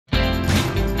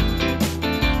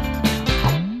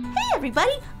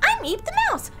everybody, I'm Eve the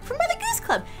Mouse from the Goose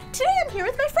Club. Today I'm here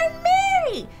with my friend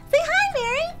Mary. Say hi,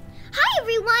 Mary. Hi,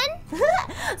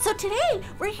 everyone. So today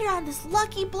we're here on this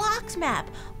Lucky Blocks map.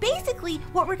 Basically,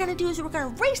 what we're gonna do is we're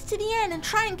gonna race to the end and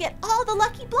try and get all the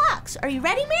lucky blocks. Are you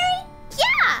ready, Mary?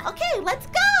 Yeah. Okay, let's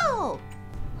go.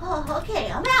 Oh,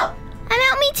 okay, I'm out. I'm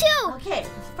out, me too. Okay,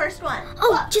 first one.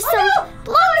 Just some some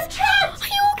blocks. Oh, I'm trapped. Are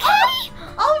you okay?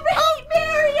 All right,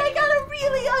 Mary, I got a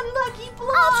really unlucky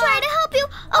block. I'll try to help you.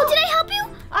 Oh, did I help you?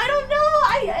 I don't know.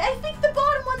 I think the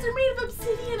bottom ones are made of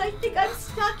obsidian. I think I'm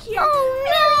stuck here. Oh,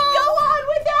 Mary, go on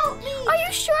without me. Are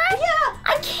you sure? Yeah,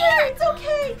 I can't. It's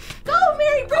okay. Go,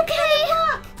 Mary, break the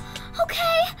block.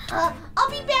 Okay. I'll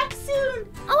be back soon.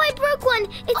 Oh, I broke one.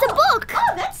 It's a book.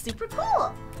 Oh, that's super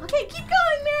cool. Okay, keep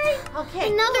going, Mary.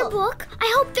 Okay, Another cool. book.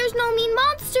 I hope there's no mean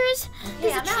monsters. Okay,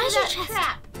 There's a I'm out of treasure that chest.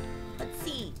 trap. Let's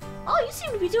see. Oh, you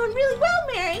seem to be doing really well,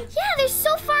 Mary. Yeah, there's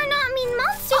so far not mean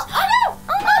monsters. Oh no!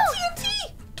 Oh, no. TNT!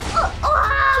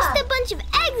 Ah! Just a bunch of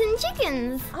eggs and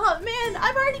chickens. Oh man,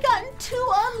 I've already gotten 2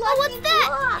 unlucky Oh, what's that?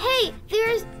 blocks. Hey,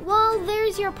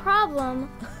 there's your problem.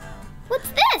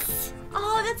 What's this?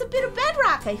 Oh, that's a bit of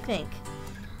bedrock, I think.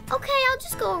 Okay, I'll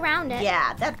just go around it.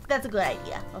 Yeah, that's a good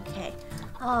idea. Okay.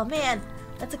 Oh man,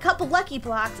 that's a couple lucky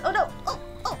blocks. Oh no! Oh!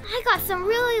 I got some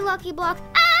really lucky blocks.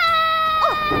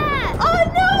 Oh! Oh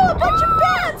no! A bunch of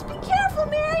bats! Be careful,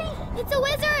 Mary! It's a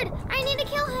wizard! I need to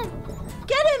kill him.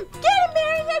 Get him,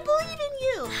 Mary! I believe in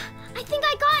you. I think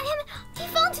I got him. He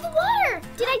fell into the water.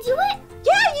 Did I do it?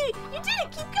 Yeah, you did it.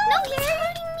 Keep going, No, he's Mary.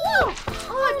 hurting me.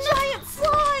 Oh, giant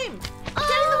slime! Get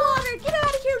in the water! Get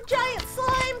out of here, giant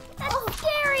slime! That's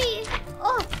scary.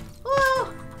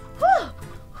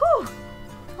 Whew.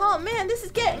 Oh man, this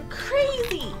is getting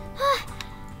crazy.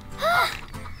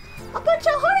 A bunch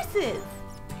of horses.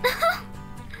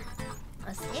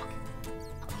 A stick?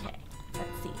 Okay,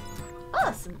 let's see.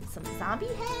 Oh, some zombie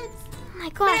heads. Oh my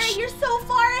gosh. Mary, you're so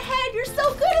far ahead. You're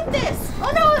so good at this.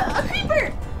 Oh no, a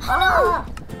creeper. Oh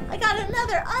I got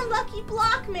another unlucky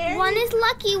block, Mary. One is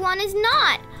lucky, one is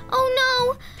not. Oh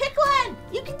no. Pick one.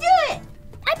 You can do it.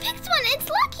 I picked one. It's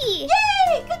lucky.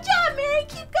 Yay! Good job, Mary.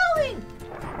 Keep going.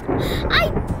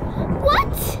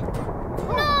 What?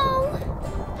 No.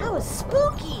 That was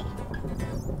spooky.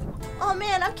 Oh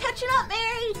man, I'm catching up,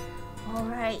 Mary. All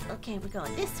right, okay, we're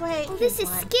going this way. Oh, this is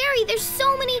scary. There's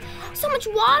so much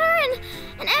water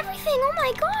and everything. Oh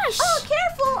my gosh. Oh,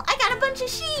 careful! I got a bunch of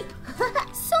sheep.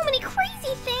 So many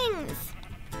crazy things.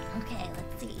 Okay,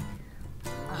 let's see.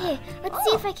 Hey, let's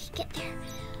see if I can get there.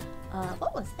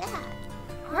 What was that?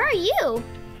 Where are you?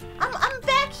 I'm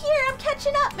back here. I'm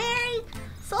catching up, Mary.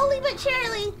 Slowly but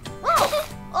surely.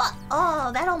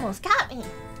 Oh, that almost got me.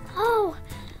 Oh,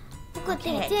 good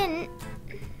thing it didn't.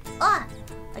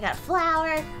 I got a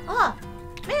flower. Oh,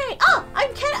 Mary. Oh,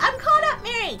 I'm caught up,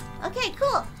 Mary. Okay, cool.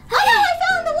 Oh no, I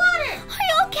fell in the water. Are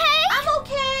you okay? I'm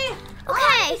okay.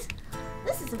 Okay.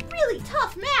 This is a really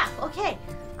tough map. Okay,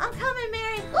 I'm coming,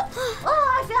 Mary. Oops.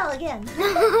 Oh, I fell again.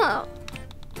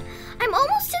 I'm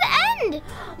almost to the end.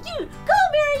 You go,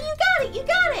 Mary. You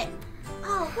got it.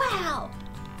 Oh, wow.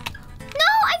 No,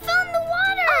 I fell in the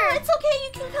water. Oh, it's okay.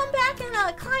 You can come back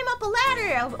and climb up a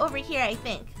ladder over here, I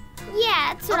think.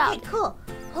 Yeah, that's what I'll Okay, do. cool.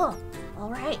 Oh, all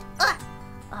right.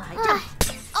 I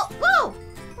jumped. Oh,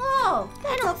 whoa.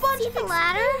 That's a bunch of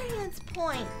experience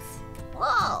points.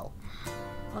 Whoa.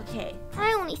 Okay.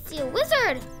 I only see a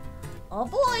wizard. Oh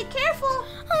boy, careful. Oh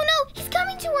no, he's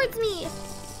coming towards me.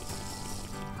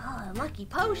 Oh, a lucky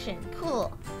potion.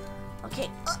 Cool. Okay.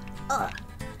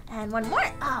 And one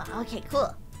more. Okay,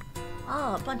 cool.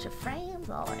 Oh, a bunch of frames.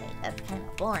 All right, that's kind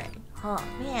of boring. Oh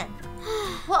man.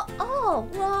 Well,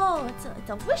 whoa! It's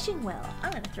a wishing well.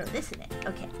 I'm gonna throw this in it.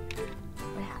 Okay.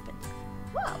 What happened?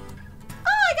 Whoa!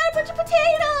 Oh, I got a bunch of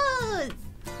potatoes.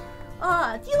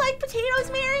 Do you like potatoes,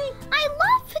 Mary? I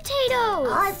love potatoes.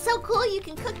 Oh, it's so cool. You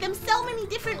can cook them so many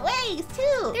different ways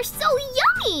too. They're so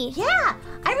yummy. Yeah,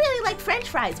 I really like French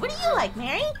fries. What do you like,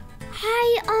 Mary?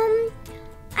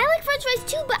 I like French fries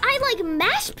too, but I like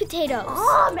mashed potatoes.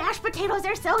 Oh, mashed potatoes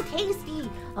are so tasty.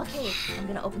 Okay, I'm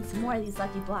gonna open some more of these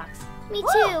lucky blocks. Me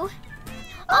Whoa. too.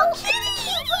 Oh, it's a kitty.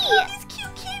 Look at these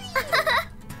cute kitties.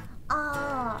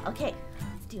 Okay,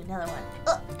 let's do another one.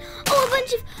 Oh, a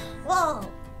bunch of.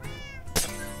 Whoa.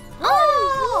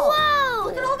 Whoa!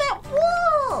 Look at all that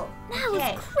wool. That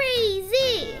Okay. was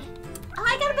crazy. Oh,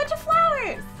 I got a bunch of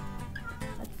flowers.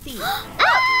 Let's see. Ah! No!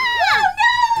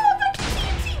 A bunch of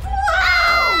TNT. Wow!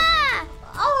 Ah!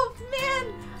 Oh man,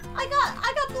 I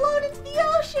got blown into the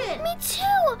ocean. Me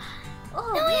too.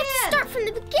 Oh now man. I have to start from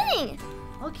the beginning.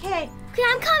 Okay. Okay,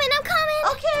 I'm coming.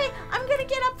 Okay, I'm gonna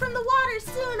get up from the water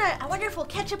soon. I wonder if we'll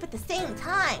catch up at the same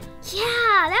time.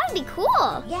 Yeah, that would be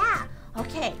cool. Yeah.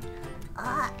 Okay.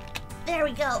 There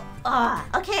we go.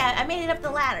 Okay, I made it up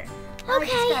the ladder. Now Okay,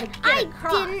 I just gotta get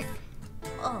across. didn't.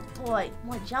 Oh boy,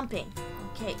 more jumping.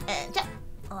 Okay, and jump.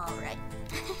 All right.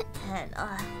 And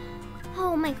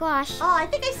Oh my gosh. oh, I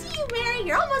think I see you, Mary.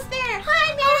 You're almost there.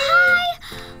 Hi, Mary.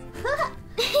 Oh,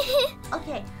 hi.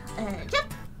 Okay, and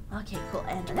jump. Okay, cool.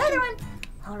 And another one.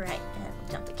 All right, and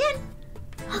we'll jump again.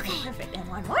 Okay. Perfect. And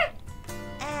one more.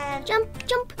 And Jump,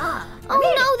 jump. I Oh made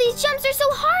it. no, these jumps are so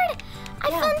hard. I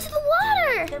Yeah. fell into the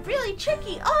water. They're really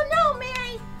tricky. Oh no,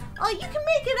 Mary. Oh, you can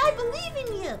make it. I believe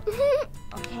in you.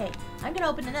 Okay, I'm gonna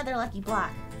open another lucky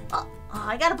block. Oh,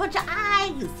 I got a bunch of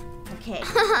eyes. Okay.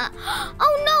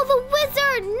 Oh no, the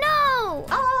wizard, no.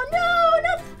 Oh no,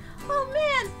 no. Oh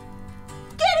man.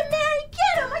 Get him, Mary.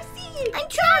 Get him. I see you. I'm Got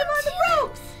trying him on to. the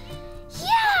ropes.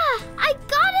 Yeah, I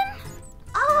got him.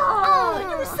 Oh,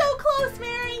 you were Oh. so close,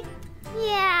 Mary.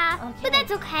 Yeah, Okay. but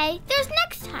that's okay. There's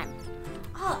next time.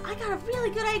 Oh, I got a really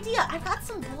good idea. I've got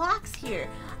some blocks here.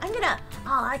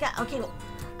 Okay,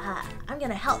 I'm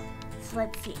gonna help. So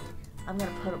let's see. I'm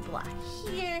gonna put a block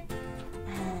here,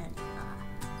 and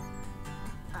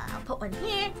I'll put one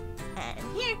here,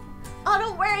 and here. Oh,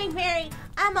 don't worry, Mary.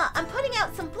 I'm putting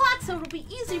out some blocks so it'll be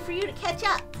easy for you to catch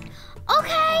up.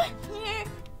 Okay. One here,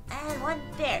 and one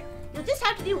there. You'll just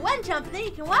have to do one jump, and then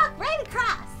you can walk right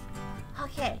across.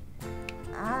 Okay.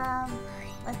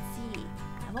 Let's see.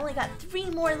 I've only got 3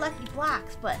 more lucky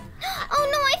blocks, but... Oh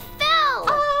no, I fell.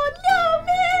 Oh, no,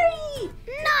 Mary!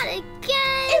 Not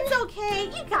again. It's okay.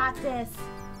 You got this.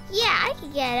 Yeah, I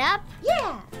can get up.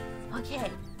 Yeah.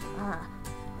 Okay.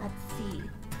 Let's see.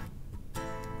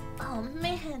 Oh,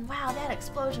 man. Wow, that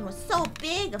explosion was so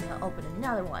big. I'm going to open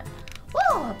another one.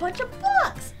 Whoa, a bunch of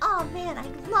books. Oh, man, I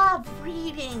love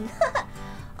reading.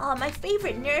 My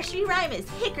favorite nursery rhyme is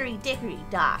Hickory Dickory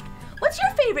Dock. What's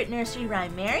your favorite nursery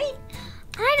rhyme, Mary?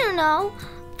 I don't know.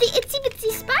 The Itsy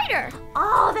Bitsy Spider.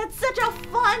 Oh, that's such a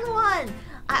fun one.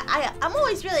 I'm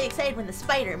always really excited when the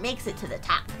spider makes it to the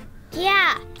top.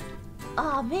 Yeah.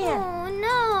 Oh, man. Oh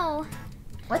no.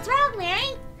 What's wrong,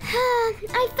 Mary?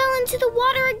 I fell into the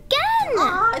water again.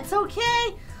 Oh, it's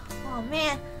okay. Oh,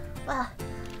 man. Well,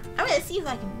 I'm going to see if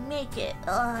I can make it.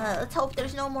 Let's hope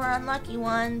there's no more unlucky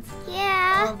ones.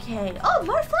 Yeah. Okay. Oh,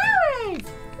 more flowers.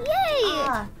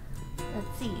 Yay.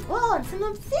 Let's see. Whoa, and some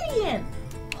obsidian.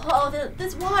 Oh,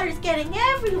 this water's getting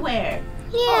everywhere.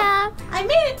 Yeah. Oh, I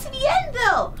made it to the end,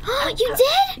 though. You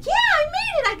did? Yeah, I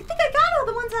made it. I think I got all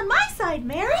the ones on my side,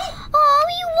 Mary. Oh,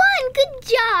 you won. Good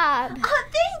job.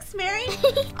 Thanks, Mary.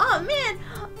 Oh, man.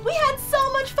 We had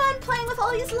so much fun playing with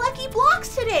all these lucky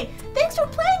blocks today. Thanks for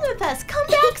playing with us. Come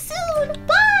back soon.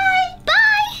 Bye.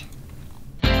 Bye.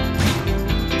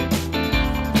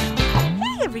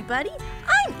 Hey, everybody.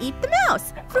 I'm Eat the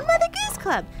Mouse from Mother Goose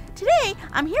Club. Today,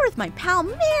 I'm here with my pal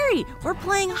Mary. We're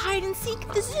playing hide and seek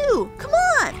at the zoo. Come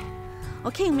on.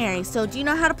 Okay, Mary, so do you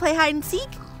know how to play hide and seek?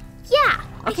 Yeah.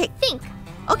 Okay. I think.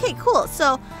 Okay, cool.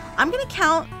 So I'm going to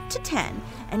count to 10,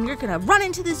 and you're going to run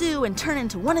into the zoo and turn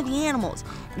into one of the animals.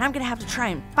 And I'm going to have to try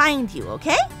and find you,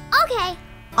 okay? Okay.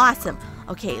 Awesome.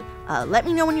 Okay, let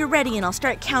me know when you're ready, and I'll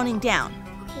start counting down.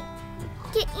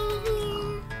 Okay. Get in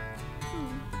here.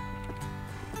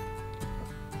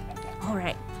 All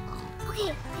right. Okay,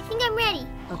 I think I'm ready.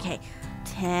 Okay.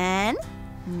 10,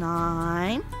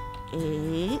 9,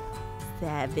 8,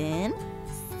 7,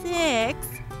 6,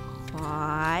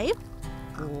 5,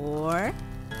 4,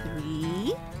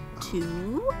 3,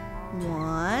 2,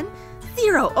 1,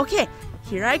 0. Okay,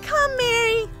 here I come,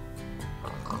 Mary.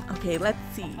 Okay, let's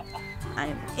see.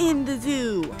 I'm in the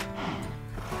zoo.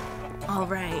 All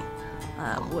right.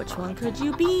 Which one could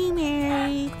you be,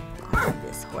 Mary?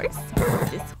 This horse?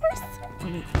 This horse? Or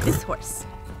maybe this horse?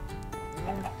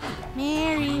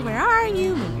 Mary, where are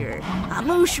you? Maybe you're a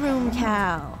mushroom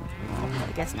cow.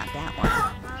 I guess not that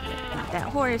one. Not that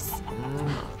horse.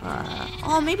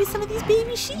 Oh, maybe some of these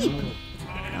baby sheep.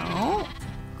 No.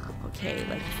 Okay,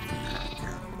 let's see.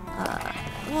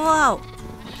 Whoa.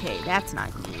 Okay, that's not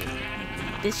you.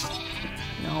 Maybe this sheep?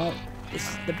 No. This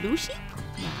is the blue sheep?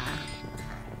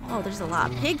 Nah. Oh, there's a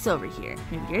lot of pigs over here.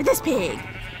 Maybe you're this pig.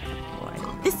 Or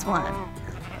this one.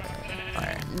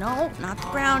 Or no, not the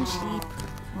brown sheep.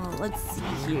 Well, let's see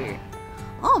here.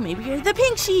 Oh, maybe you're the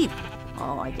pink sheep.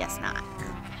 Oh, I guess not.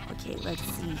 Okay, let's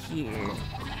see here.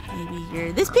 Maybe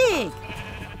you're this pig.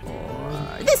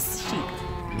 Or this sheep.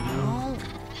 No,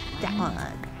 that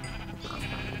one.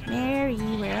 Mary,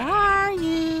 where are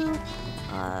you?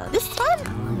 This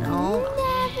one? No. You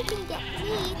never can get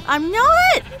me. I'm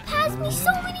not! You passed me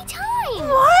so many times.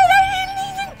 What? I didn't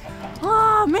even...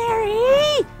 Oh,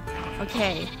 Mary!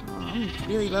 Okay. I'm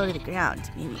really low to the ground.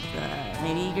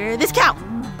 Maybe you're this cow.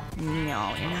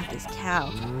 No, you're not this cow.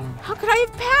 How could I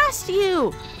have passed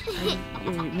you?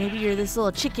 Maybe you're this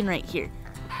little chicken right here.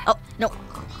 Oh, no,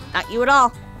 not you at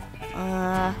all.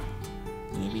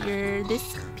 Maybe you're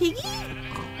this piggy?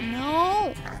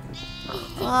 No.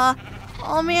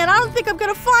 Oh man, I don't think I'm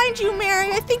gonna find you,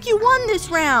 Mary. I think you won this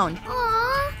round.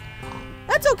 Aww.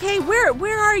 That's okay.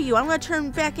 Where are you? I'm gonna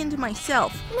turn back into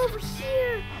myself. I'm over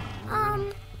here.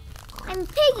 I'm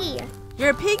Piggy. You're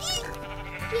a piggy?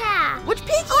 Yeah. Which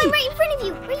piggy? Oh, I'm right in front of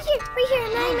you. Right here,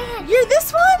 and I'm ahead. You're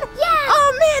this one? Yeah.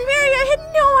 Oh man, Mary, I had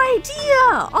no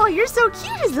idea. Oh, you're so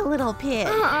cute as a little pig.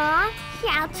 Here,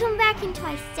 I'll turn back into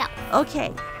myself.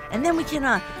 Okay, and then we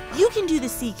can, you can do the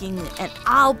seeking and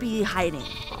I'll be hiding.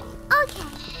 Okay.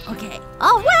 Okay.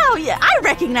 Oh, wow, yeah, I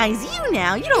recognize you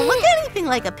now. You don't look anything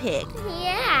like a pig.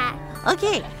 Yeah.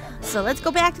 Okay, so let's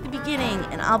go back to the beginning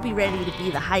and I'll be ready to be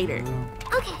the hider.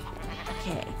 Okay.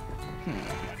 Okay.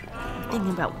 I'm thinking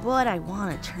about what I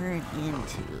want to turn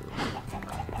into.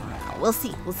 We'll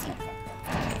see. Okay,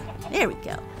 there we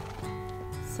go.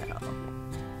 So,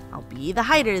 I'll be the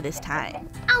hider this time.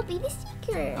 I'll be the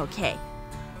seeker. Okay.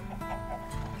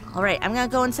 All right, I'm gonna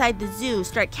go inside the zoo.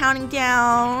 Start counting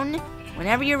down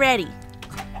whenever you're ready.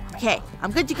 Okay,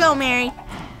 I'm good to go, Mary.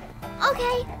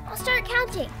 Okay, I'll start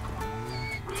counting.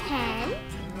 10,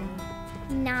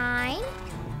 9,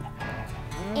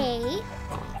 8,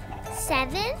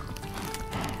 7,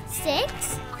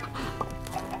 6,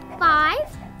 5,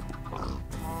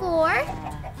 4,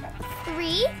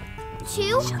 3, 2,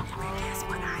 She'll never guess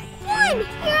what I am. 1.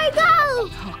 Here I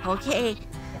go. Okay.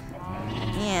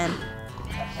 Man,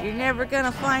 you're never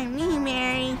gonna find me,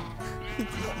 Mary.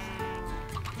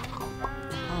 Oh,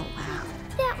 wow.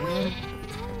 That one.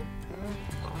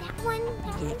 That one.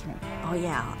 Yeah, oh,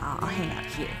 yeah, I'll hang out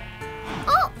here.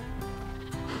 Oh!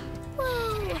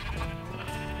 Whoa.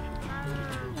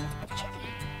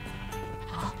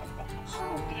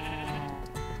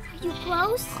 Are you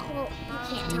close? Well, you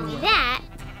can't tell me that.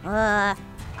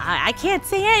 I can't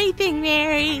say anything,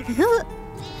 Mary. Oh,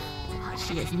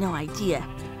 she has no idea.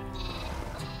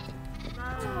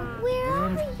 Where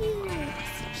are you?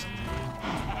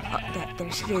 Oh,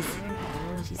 there she is.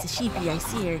 She's a sheepy, I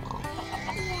see her.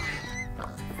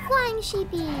 Flying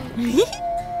sheepy. Oh,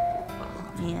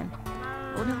 man.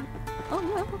 Oh, no. Oh,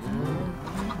 no.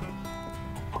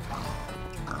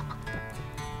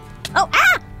 Oh,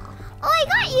 ah! Oh, I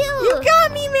got you! You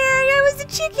got me, Mary! I was a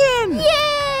chicken!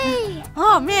 Yay!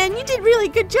 Oh, man, you did really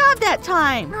good job that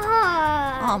time.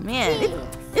 Oh, man.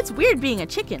 It's weird being a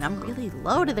chicken. I'm really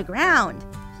low to the ground.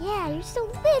 Yeah, you're so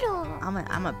little. I'm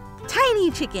a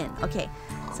tiny chicken. Okay,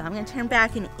 so I'm gonna turn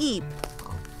back and eat.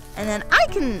 And then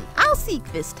I'll seek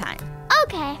this time.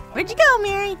 Okay. Where'd you go,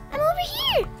 Mary? I'm over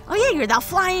here. Oh yeah, you're the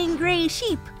flying gray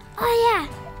sheep. Oh,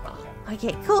 yeah.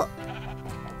 Okay, cool.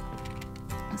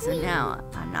 So now,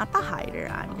 I'm not the hider,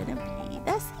 I'm gonna be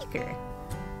the seeker.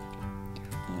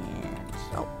 And,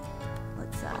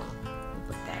 let's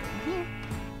put that in here.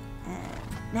 And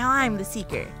now I'm the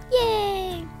seeker.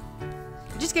 Yay.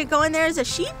 You're just gonna go in there as a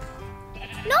sheep?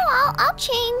 No, I'll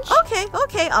change.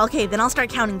 Okay, then I'll start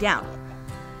counting down.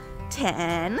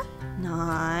 10,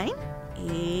 9,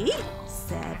 8,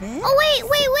 7. Oh, wait.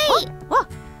 What?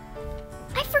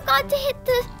 I forgot to hit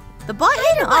the button?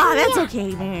 button, Oh, that's yeah.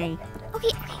 okay, Mary.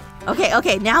 Okay.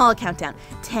 Okay, now I'll count down.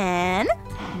 10,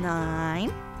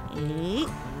 9, 8,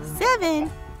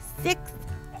 7, 6,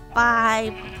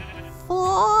 5,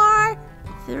 4,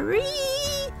 3,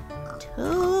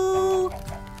 2,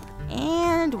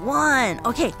 and 1.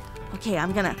 Okay,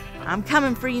 I'm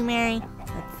coming for you, Mary.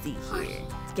 Let's see here.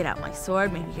 Let's get out my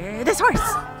sword. Maybe you're this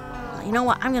horse. You know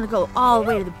what? I'm gonna go all the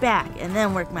way to the back and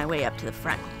then work my way up to the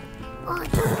front.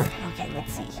 Okay,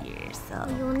 let's see here. So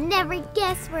You'll never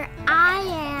guess where I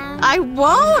am. I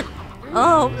won't.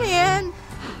 Oh man,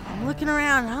 I'm looking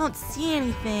around. I don't see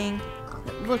anything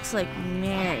that looks like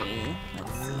Mary.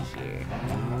 Let's see here.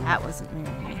 That wasn't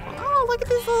Mary. Oh, look at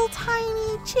this little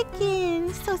tiny chicken.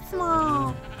 He's so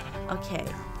small. Okay,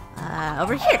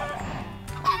 over here.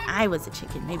 I was a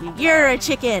chicken. Maybe you're a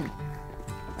chicken.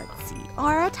 Let's see.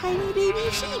 Or a tiny baby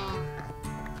sheep.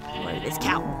 Or this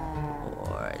cow.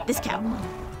 Or this cow.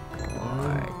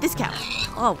 Or this cow.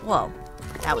 Oh, whoa.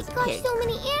 That was a Gosh, pig. so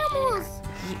many animals.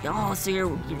 Oh, so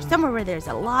you're somewhere where there's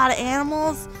a lot of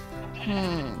animals?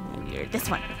 Maybe you're this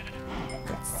one.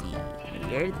 Let's see. Maybe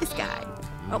you're this guy.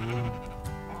 Oh.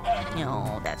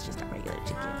 No, that's just a regular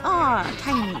chicken. Oh,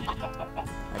 tiny.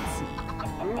 Let's see.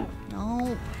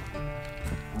 No.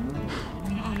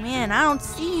 Oh, man, I don't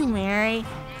see you, Mary.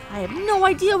 I have no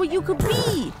idea what you could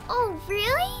be. Oh,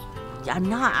 really? I'm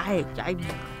not. I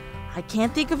I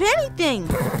can't think of anything.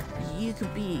 You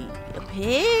could be a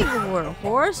pig or a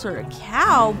horse or a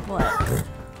cow, but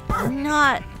I'm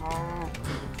not.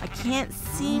 I can't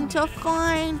seem to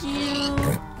find you.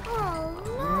 Oh,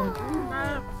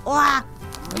 no. Ah,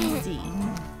 let's see.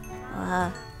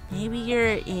 Maybe you're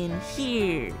in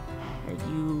here. Are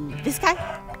you this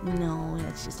guy? No,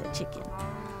 that's just a chicken.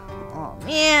 Oh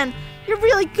man, you're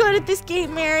really good at this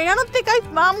game, Mary. I don't think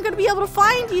I'm gonna be able to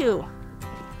find you.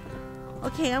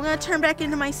 Okay, I'm gonna turn back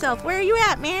into myself. Where are you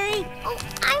at, Mary? Oh,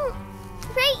 I'm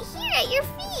right here at your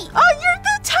feet. Oh, you're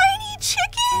the tiny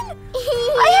chicken?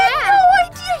 I had Yeah.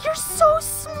 no idea. You're so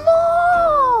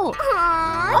small.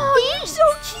 Aw, Oh, you're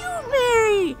so cute,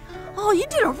 Mary. Oh, you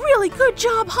did a really good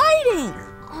job hiding.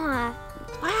 Aw,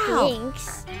 Wow.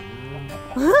 thanks.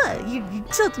 You're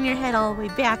tilting your head all the way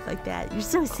back like that. You're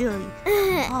so silly.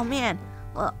 Oh, man.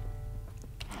 Well,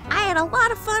 I had a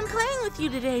lot of fun playing with you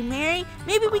today, Mary.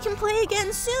 Maybe we can play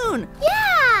again soon.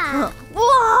 Yeah.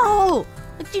 Whoa!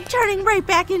 You're turning right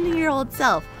back into your old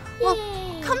self. Well,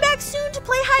 Yay. come back soon to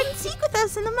play hide and seek with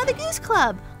us in the Mother Goose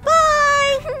Club.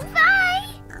 Bye! Bye.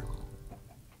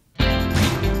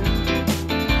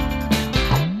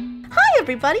 Hi,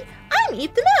 everybody. I'm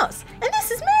Eve the Mouse, and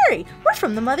this is Mary. We're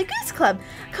from the Mother Goose Club.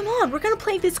 Come on, we're gonna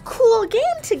play this cool game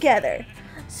together.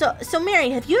 So Mary,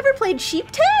 have you ever played sheep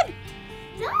tag?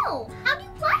 No. How do you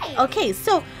play? Okay,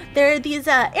 so there are these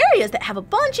areas that have a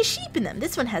bunch of sheep in them.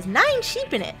 This one has 9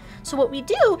 sheep in it. So what we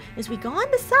do is we go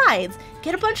on the sides,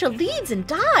 get a bunch of leads and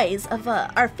dies of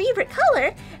our favorite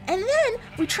color, and then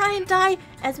we try and dye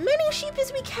as many sheep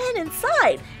as we can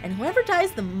inside. And whoever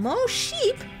dyes the most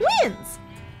sheep wins.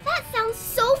 That sounds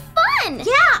so fun.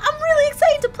 Yeah, I'm really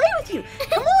excited to play with you.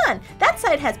 Come on, that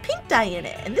side has pink dye in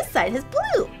it, and this side has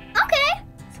blue. Okay.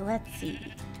 So let's see.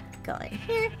 Go in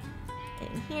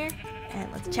here,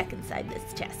 and let's check inside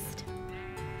this chest.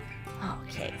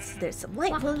 Okay, so there's some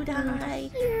light blue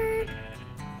dye. Here.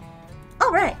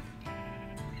 All right.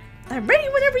 I'm ready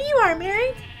whenever you are,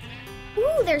 Mary.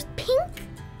 Ooh, there's pink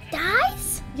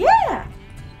dyes? Yeah.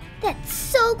 That's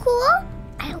so cool.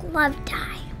 I love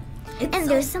dye. It's And so-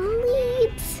 there's some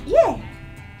leaves. Yeah.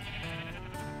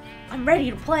 I'm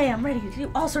ready to play. I'm ready to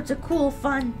do all sorts of cool,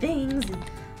 fun things.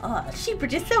 And sheep are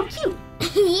just so cute.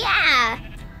 Yeah.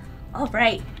 All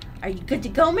right. Are you good to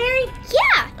go, Mary?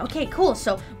 Yeah. Okay, cool.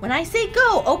 So when I say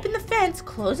go, open the fence,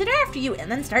 close it after you, and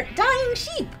then start dyeing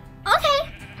sheep.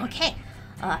 Okay. Okay.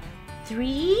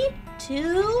 3,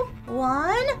 2,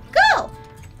 1, go.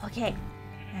 Okay.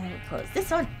 And we close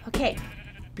this one. Okay.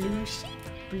 Blue sheep,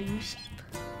 blue sheep.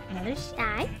 Another sheep.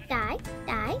 Dye, dye,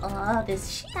 dye, This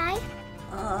sheep. dye,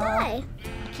 Uh, dye.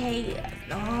 Okay.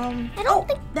 I don't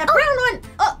think. That brown one.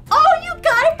 Oh, you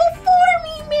got it before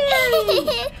me,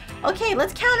 Mary. Okay,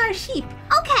 let's count our sheep.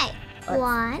 Okay. Let's-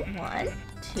 1, 1,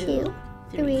 2, 2,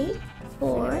 3,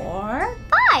 4, 4.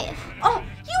 5. Oh,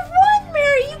 you won,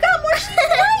 Mary. You got more sheep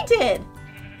than I did.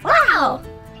 Wow.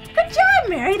 Good job,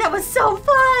 Mary. That was so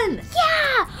fun.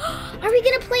 Yeah. Are we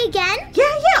gonna play again?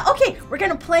 Yeah. Okay, we're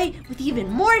gonna play with even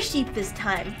more sheep this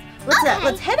time. Okay.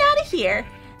 Let's head out of here,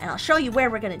 and I'll show you where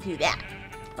we're gonna do that.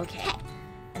 Okay.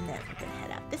 And then we're gonna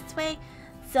head out this way.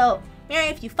 So, Mary,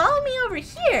 if you follow me over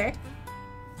here,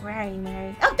 where are you,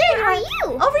 Mary? Oh, there you Where are. are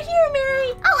you? Over here,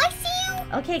 Mary. Oh, I see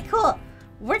you. Okay, cool.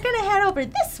 We're gonna head over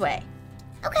this way.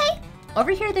 Okay.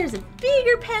 Over here, there's a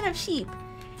bigger pen of sheep,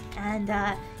 and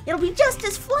it'll be just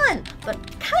as fun, but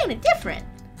kind of different.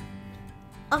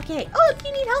 Okay. Oh, do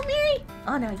you need help, Mary?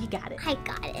 Oh no, you got it. I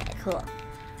got it. Cool.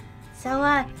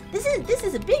 So this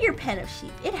is a bigger pen of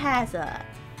sheep. It has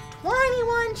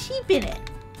 21 sheep in it.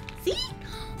 See?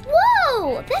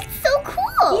 Whoa, that's so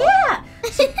cool. Yeah.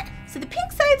 So the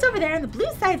pink side's over there and the blue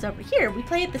side's over here. We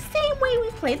play it the same way we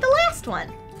played the last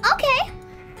one. Okay.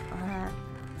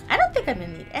 I don't think I'm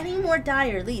gonna need any more dye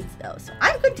or leads though, so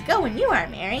I'm good to go when you are,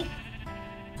 Mary.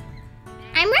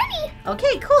 I'm ready.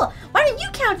 Okay, cool. Why don't you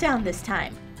count down this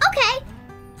time? Okay.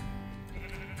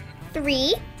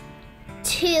 3,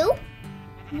 2,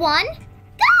 1,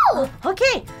 go.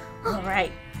 Okay. All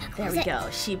right. There was we it? go.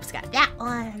 Sheep's got that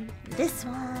one, this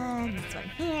one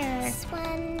here, This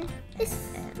one, this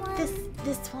and one, this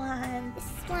one,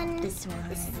 this one, this one.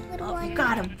 this little Oh, one. you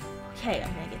got him. Okay,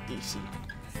 I'm gonna get these sheep.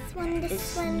 this one,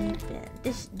 this one. sheep,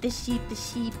 and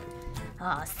this sheep.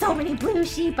 Oh, so many blue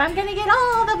sheep. I'm gonna get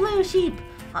all the blue sheep.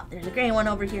 Oh, there's a gray one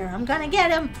over here. I'm gonna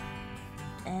get him.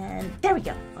 And there we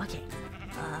go. Okay.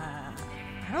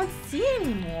 I don't see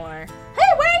any more. Hey,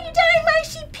 why are you dyeing my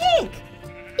sheep pink?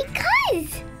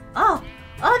 Because. Oh,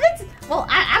 that's, well,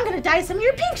 I'm gonna dye some of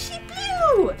your pink sheep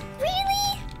blue.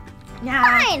 Really? Nah.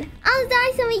 Fine. I'll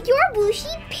dye some of your blue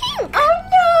sheep pink.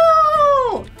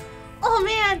 Oh no! Oh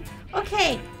man.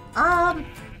 Okay.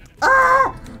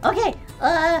 Okay,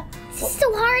 This is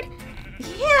so hard.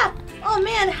 yeah. Oh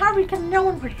man, how are we gonna know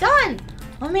when we're done?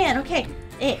 Oh man, okay.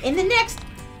 In the next,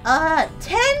 10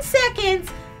 seconds,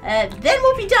 then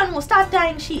we'll be done. We'll stop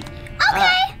dying sheep.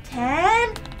 Okay.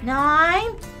 10,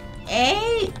 9,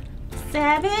 8,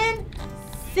 7,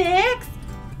 6,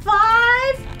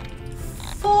 5,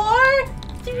 4,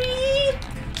 3,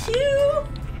 2,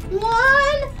 1,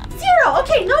 0.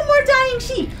 Okay, no more dying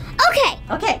sheep. Okay.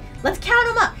 Okay, let's count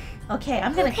them up. Okay,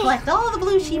 I'm gonna collect all the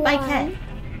blue sheep I can.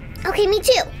 Okay, me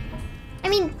too. I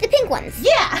mean, the pink ones.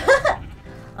 Yeah.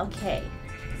 Okay,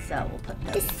 so we'll put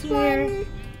those This here. one.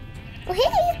 Oh,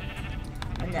 hey.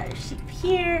 Another sheep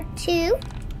here. 2,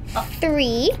 Oh.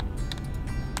 3,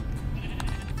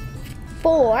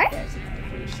 4, There's another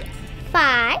blue sheep.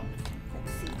 5,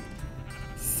 Let's see.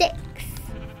 6,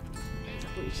 There's a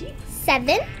blue sheep.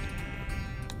 7,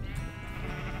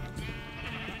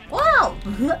 Wow.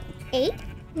 8,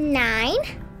 9,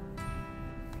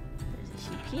 There's a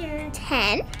sheep here.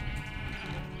 10,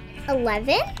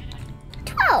 11,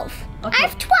 12. Okay. I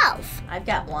have 12. I've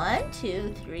got 1,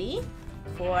 2, 3,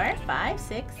 4, 5,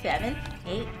 6, 7,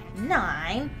 8,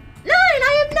 9. 9!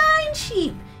 I have 9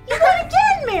 sheep! You won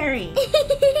again, Mary!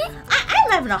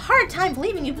 I'm having a hard time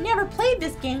believing you've never played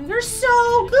this game. You're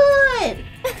so good!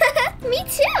 Me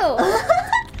too.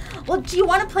 Well, do you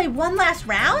want to play one last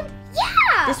round?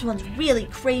 Yeah. This one's really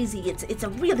crazy. It's a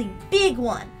really big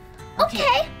one.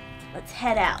 Okay. Let's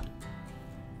head out.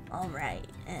 All right,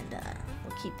 and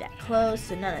we'll keep that closed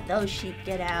so none of those sheep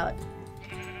get out.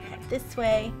 Head this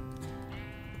way.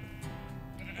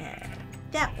 And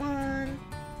that one.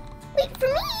 Wait for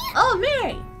me. Oh,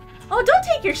 Mary! Oh, don't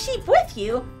take your sheep with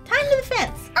you. Time to the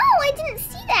fence. Oh, I didn't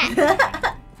see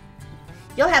that.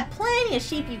 You'll have plenty of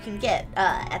sheep you can get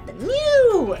at the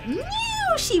new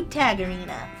sheep tag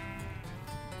arena.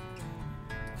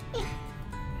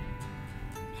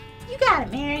 You got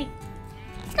it, Mary.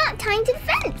 It's not tying to the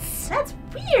fence. That's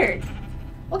weird.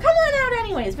 Well, come on out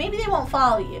anyways. Maybe they won't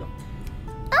follow you.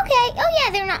 Okay. Oh,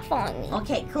 yeah, they're not following me.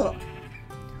 Okay, cool.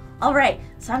 All right,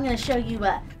 so I'm going to show you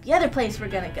the other place we're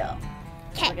going to go.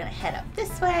 Okay. We're going to head up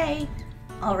this way.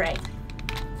 All right.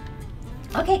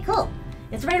 Okay, cool.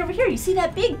 It's right over here. You see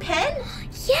that big pen?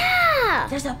 Yeah.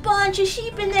 There's a bunch of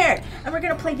sheep in there. And we're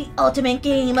going to play the ultimate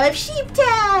game of sheep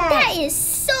tag. That is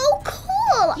so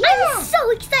cool. Yeah. I'm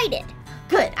so excited.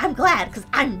 Good. I'm glad because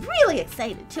I'm really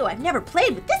excited too. I've never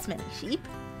played with this many sheep.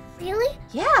 Really?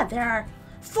 Yeah, there are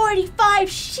 45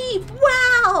 sheep.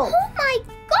 Wow. Oh my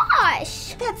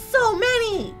gosh. That's so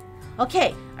many.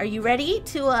 Okay, are you ready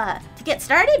to get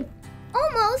started?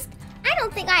 Almost. I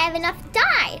don't think I have enough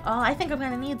dye. Oh, I think I'm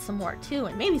gonna need some more too,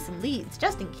 and maybe some leads,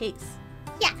 just in case.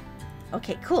 Yeah.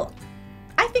 Okay, cool.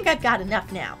 I think I've got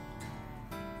enough now.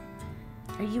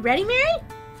 Are you ready, Mary?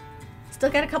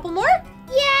 Still got a couple more?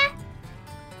 Yeah.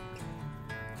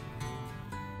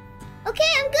 Okay,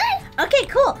 I'm good. Okay,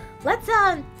 cool. Let's,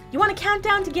 you wanna count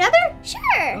down together?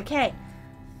 Sure. Okay.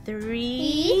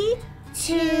 3,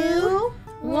 2,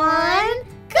 1,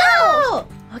 go!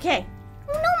 Okay.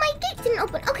 Oh no, my gate didn't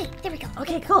open. Okay, there we go.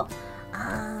 Okay, cool.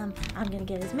 I'm gonna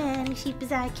get as many sheep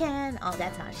as I can. Oh,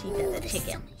 that's not a sheep, Ooh, that's a there's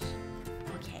chicken. so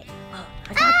many. Okay. Oh,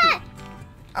 I got Ah!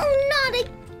 Oh, not a...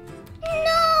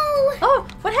 No! Oh,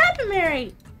 what happened,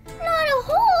 Mary? Not a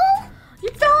hole! You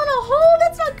fell in a hole?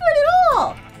 That's not good at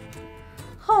all.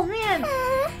 Oh, man.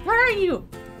 Where are you?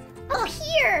 Up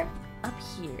here. Up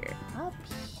here. Up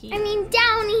here. I mean,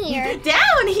 down here.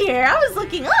 Down here. I was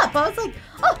looking up. I was like,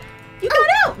 oh, you got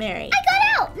out, Mary.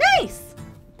 I got out. Nice.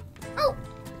 Oh,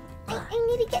 I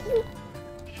need to get you.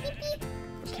 Sheepy.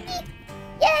 Okay. Sheepy.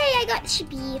 Yay, I got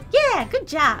sheepy. Yeah, good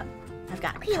job. I've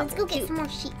got a Okay, let's couple, go get too. some more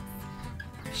sheep.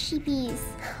 Sheepies.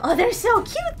 Oh, they're so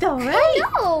cute, though, right?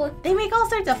 I know. They make all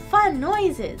sorts of fun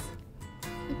noises.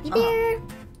 Sheepy there.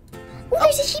 Oh,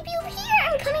 there's a sheepy over here.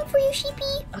 I'm coming for you,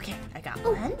 sheepy. Okay, I got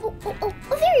Oh, one, oh,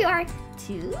 there you are.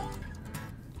 2.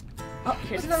 Oh,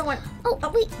 here's another one. Oh, Oh,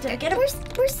 wait. did I get him?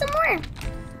 Where's some more?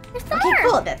 There's some Okay,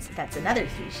 more. cool. That's another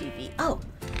 3 sheepy. Oh,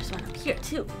 there's one up here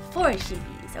too. 4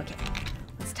 sheepies. Okay,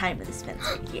 let's time for this fence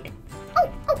right here.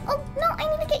 Oh, no,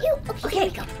 I need to get you. Okay, there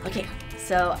we go. Okay.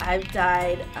 So I've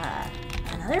dyed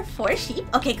another 4 sheep.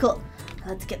 Okay, cool.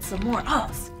 Let's get some more. Oh,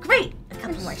 great. A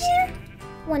couple more Here, sheep.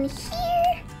 one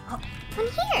here, Oh, one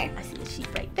here. I see the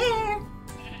sheep right there.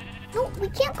 No, we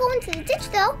can't go into the ditch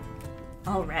though.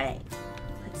 All right.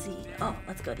 Let's see. Oh,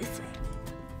 let's go this way.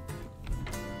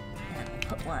 And we'll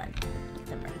put one of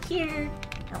them right here.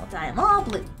 And we'll dye them all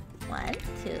blue. 1,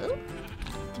 2,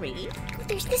 3. Oh,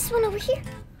 there's this one over here.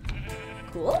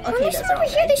 Cool. Okay, Oh, there's those some are over all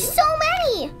here. right There's too. so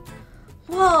many.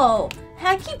 Whoa!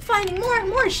 I keep finding more and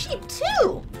more sheep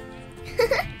too.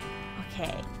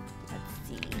 Okay, let's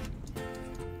see.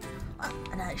 Oh,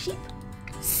 another sheep.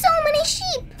 So many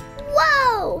sheep!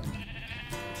 Whoa!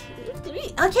 2,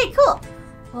 3. Okay, cool.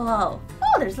 Whoa.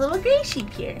 Oh, there's a little gray sheep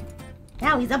here.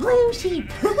 Now he's a blue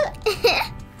sheep.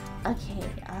 Okay,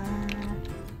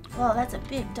 well, that's a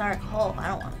big dark hole. I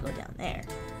don't want to go down there.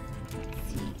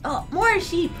 Let's see. Oh, more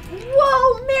sheep.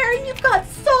 Whoa, Mary, you've got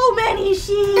so many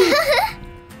sheep.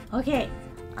 Okay,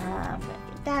 I'm gonna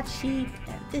get that sheep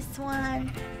and this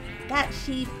one, that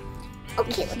sheep.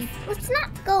 Okay, let's not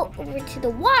go over to the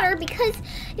water because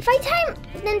if I tie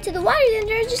them to the water, then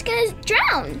they're just gonna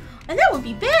drown. And that would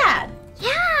be bad.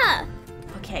 Yeah.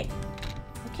 Okay,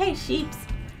 sheeps.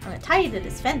 I'm gonna tie you to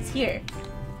this fence here.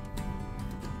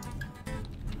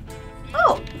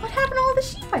 Oh, what happened to all the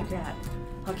sheep I grabbed?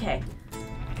 Okay.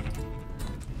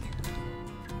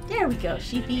 There we go,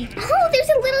 sheepy. Oh, there's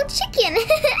a little chicken.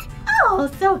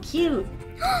 Oh, so cute.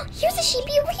 Here's a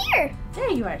sheepy over here. There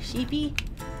you are, sheepy.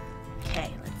 Okay,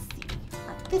 let's see.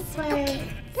 Up this way.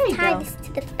 Okay, There you tie go. this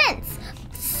to the fence.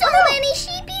 So many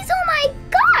sheepies, oh my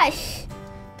gosh.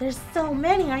 There's so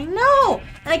many, I know.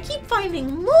 And I keep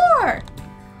finding more.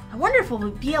 I wonder if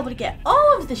we'll be able to get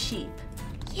all of the sheep.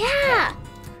 Yeah.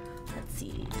 Let's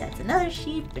see. That's another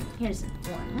sheep. And here's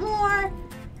one more.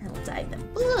 And we'll dye them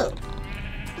blue.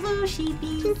 Blue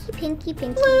sheepies. Pinky,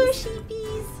 Blue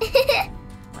sheepies.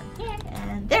 One here.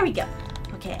 And there we go.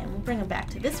 Okay, and we'll bring them back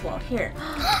to this wall here.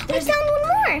 I found one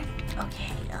more.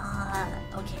 Okay,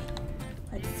 okay.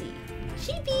 Let's see.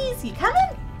 Sheepies, you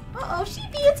coming? Uh-oh,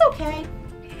 sheepy, it's okay.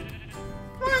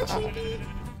 Come on, sheepy.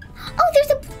 Oh, there's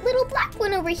a little black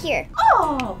one over here.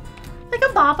 Oh, like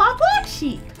a Baba black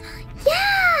sheep.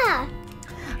 Yeah.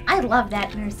 I love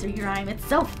that nursery rhyme. It's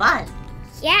so fun.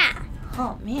 Yeah.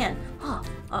 Oh, man. Oh,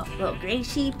 little gray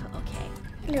sheep. Okay.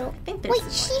 Little I think there's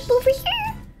white some more sheep over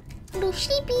here. Little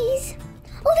sheepies.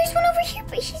 Oh, there's one over here,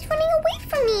 but she's running away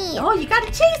from me. Oh, you gotta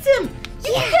chase him.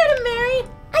 You can get him, Mary.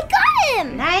 I got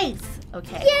him. Nice.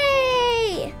 Okay.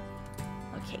 Yay.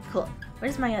 Okay, cool.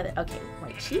 Where's my other? Okay,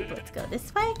 white sheep. Let's go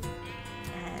this way.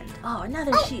 And oh,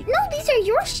 another Oh, sheep. no, these are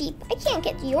your sheep. I can't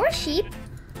get your sheep.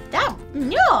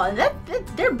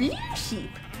 They're blue sheep.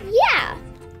 Yeah.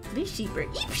 Blue sheep are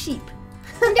eep sheep.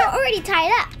 And they're already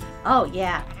tied up. Oh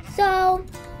yeah. So,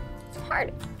 it's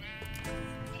hard.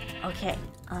 Okay.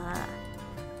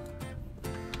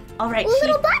 All right,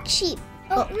 Little sheep. black sheep.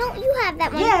 Oh, no, you have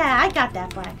that one. Yeah, I got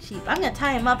that black sheep. I'm gonna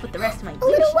tie him up with the rest of my A blue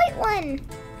little sheep. white one.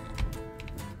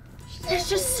 There's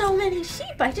just so many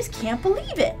sheep. I just can't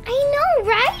believe it. I know,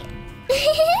 right?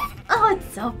 Oh,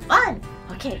 it's so fun.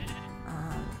 Okay.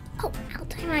 Oh, I'll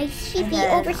tie my sheepy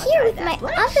then over I'll here tie with that my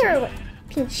black other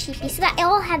pink sheepy so that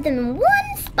I'll have them in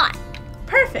one spot.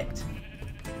 Perfect.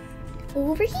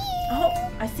 Over here.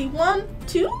 Oh, I see 1,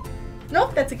 2.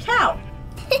 Nope, that's a cow.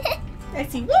 I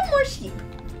see one more sheep.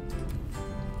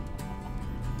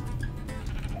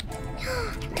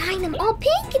 I'm tying them all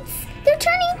pink. They're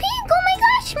turning pink. Oh my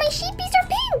gosh, my sheepies are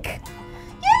pink.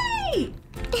 Yay!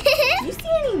 Do you see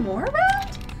any more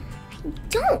around?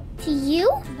 Don't. Do you?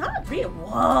 Not real.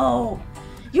 Whoa!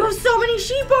 You have so many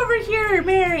sheep over here,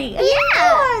 Mary. I Yeah. didn't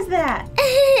realize that.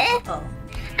 I Oh.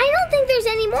 don't think there's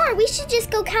any more. We should just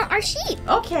go count our sheep.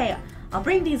 Okay, I'll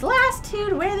bring these last 2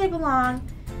 to where they belong,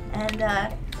 and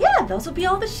yeah, those will be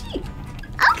all the sheep.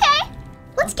 Okay.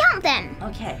 Let's count them.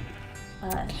 Okay.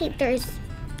 Okay, there's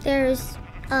 1,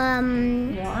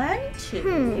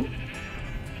 2.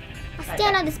 I'll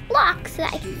stand on this block so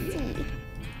that I can see.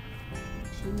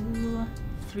 2,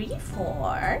 3,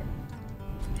 4,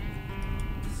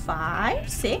 5,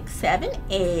 6, 7,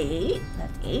 8.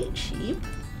 That's 8 sheep.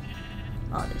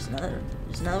 Oh, there's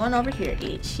another one over here.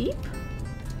 8 sheep.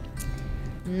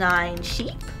 9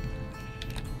 sheep.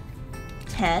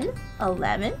 10,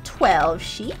 11, 12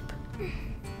 sheep.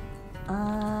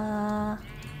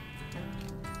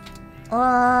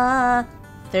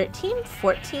 13,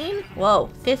 14. Whoa,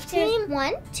 15. There's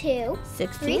 1, 2,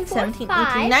 16, 3, 4, 17,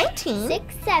 5, 18, 19.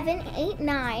 6, 7, 8,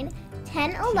 9,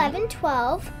 10, 11,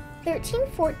 12, 13,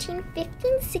 14,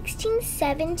 15, 16,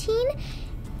 17,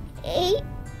 8.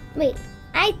 Wait,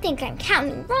 I think I'm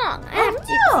counting wrong. I have to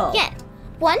do no. this again.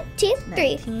 1, 2,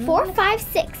 3, 19, 4, 5,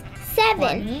 6, 7,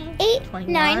 20, 8,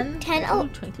 21, 9, 10, 11.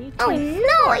 22, Oh 24.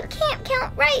 no, I can't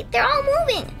count right. They're all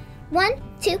moving. 1,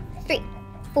 2, 3,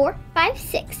 4, 5,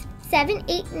 6, 7,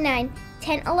 8, 9,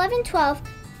 10, 11, 12,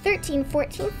 13,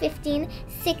 14, 15,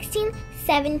 16,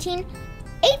 17,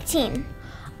 18.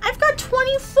 I've got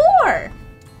 24.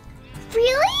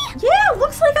 Really? Yeah,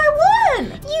 looks like I won.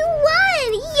 You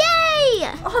won! Yay!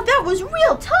 Oh, that was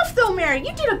real tough though, Mary.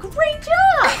 You did a great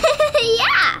job.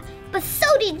 Yeah, but so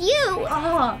did you.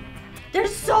 Oh,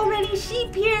 there's so many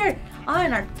sheep here. Oh,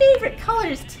 and our favorite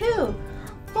colors too.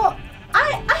 Well,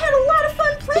 I had a lot of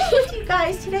fun playing with you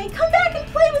guys today. Come back and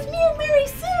play with me and Mary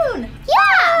soon.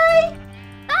 Yeah! Bye!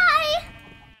 Bye!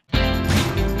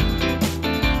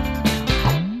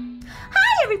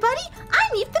 Hi everybody,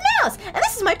 I'm Eve the Mouse, and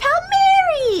this is my pal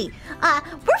Mary.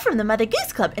 We're from the Mother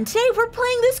Goose Club, and today we're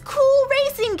playing this cool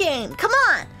racing game. Come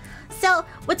on. So,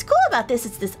 what's cool about this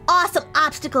is this awesome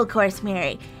obstacle course,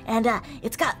 Mary, and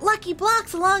it's got lucky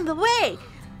blocks along the way.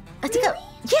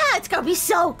 It's gonna be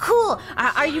so cool.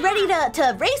 Are you ready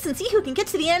to race and see who can get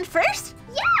to the end first?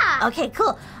 Yeah! Okay,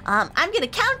 cool. I'm gonna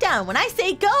count down. When I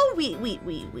say go,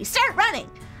 we start running.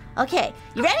 Okay,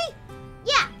 you ready?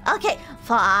 Yeah! Okay,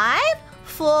 5,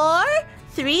 4,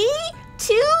 3,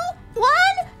 2, 1,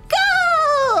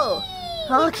 go!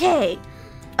 Okay.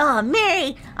 Oh,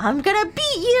 Mary, I'm gonna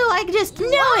beat you. I just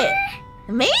know it.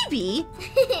 Maybe.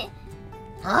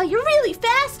 Oh, you're really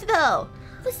fast, though.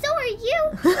 But so are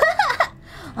you.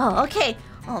 Oh, okay.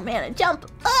 Oh, man, a jump.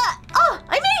 Oh,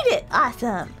 I made it.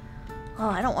 Awesome. Oh,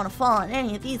 I don't want to fall in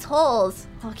any of these holes.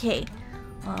 Okay.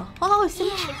 Oh, some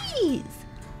trees.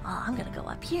 Oh, I'm going to go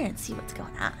up here and see what's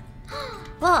going on.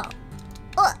 Whoa.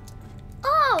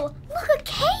 Oh, look, a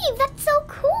cave. That's so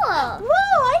cool. Whoa,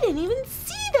 I didn't even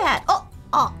see that. Oh,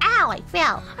 ow, I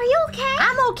fell. Are you okay?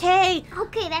 I'm okay.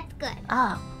 Okay, that's good.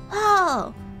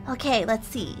 Oh, okay, let's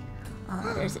see.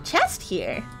 There's a chest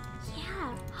here.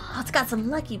 Yeah. Oh, it's got some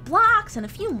lucky blocks and a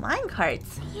few mine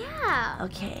carts. Yeah.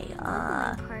 Okay,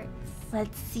 Carts.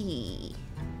 let's see.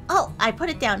 Oh, I put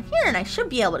it down here and I should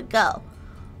be able to go.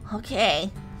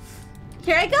 Okay.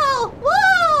 Here I go.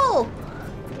 Whoa!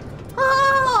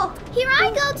 Oh! Here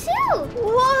I go too.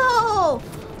 Whoa!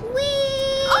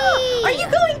 Whee! Oh, are you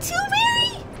going too,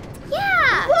 Mary?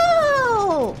 Yeah.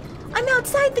 Whoa! I'm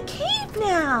outside the cave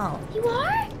now. You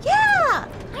are? Yeah!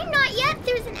 I'm not yet.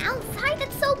 There's an outside.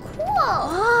 That's so cool.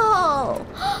 Whoa!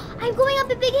 I'm going up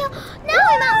a big hill. Now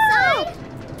I'm outside.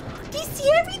 Do you see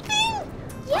everything?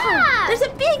 Yeah. Oh, there's a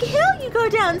big hill you go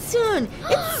down soon.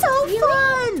 It's so Really?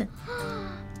 fun.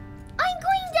 I'm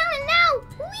going down it now.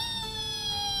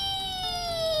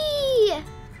 Whee!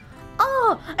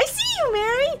 Oh, I see you,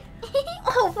 Mary.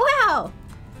 Oh, wow.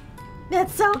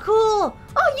 That's so cool.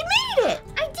 Oh, you made it.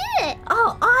 I did it.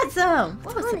 Oh, awesome.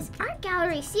 What was Come on, this? this art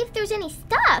gallery. See if there's any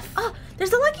stuff. Oh,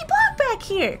 there's a lucky block back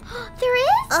here. There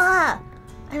is? I'm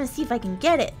gonna see if I can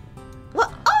get it.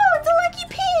 What? Oh, it's a lucky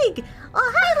pig.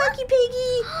 Oh, hi, lucky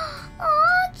piggy.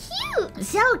 Aw, cute.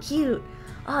 So cute.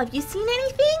 Oh, have you seen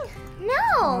anything? No.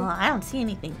 Oh, I don't see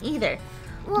anything either.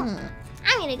 Well,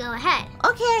 I'm gonna go ahead.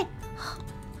 Okay.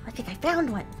 I think I found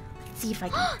one. Let's see if I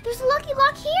can. There's a lucky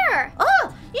block here.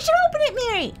 Oh, you should open it,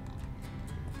 Mary.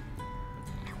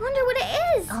 I wonder what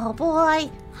it is. Oh, boy.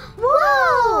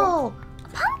 Whoa. A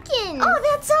pumpkin. Oh,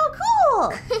 that's so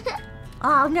cool.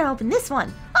 Oh, I'm gonna open this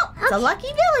one. Oh, it's a lucky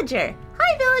villager.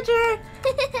 Hi, villager.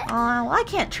 Oh, I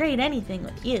can't trade anything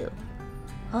with you.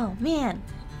 Oh, man.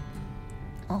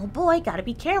 Oh, boy, gotta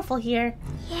be careful here.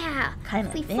 Yeah. Kind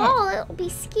If of we thin. fall, it'll be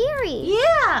scary.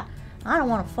 Yeah. I don't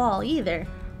want to fall either.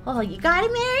 Oh, you got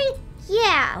it, Mary?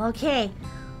 Yeah. Okay.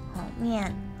 Oh,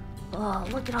 man. Oh,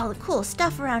 look at all the cool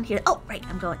stuff around here. Oh, right,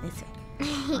 I'm going this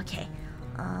way. Okay.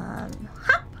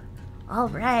 Hop. All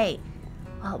right.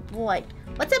 Oh, boy.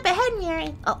 What's up ahead,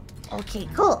 Mary? Oh, okay,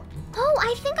 cool. Oh,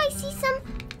 I think I see some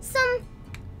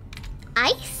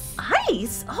ice.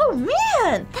 Ice? Oh,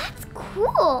 man. That's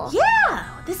cool. Yeah.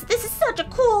 This is such a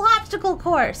cool obstacle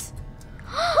course.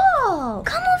 Whoa.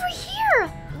 Come over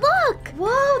here. Look.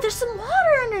 Whoa, there's some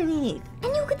water underneath.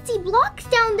 And you can see blocks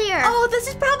down there. Oh, this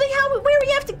is probably where we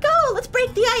have to go. Let's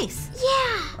break the ice.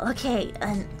 Yeah. Okay,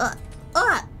 and whoa.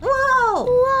 Whoa.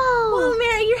 Whoa,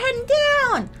 Mary, you're heading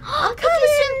down. I'm If coming. you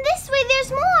swim this way,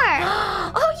 there's more.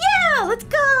 Oh yeah, let's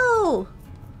go.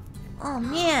 Oh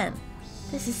man,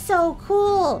 this is so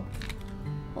cool.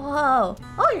 Whoa.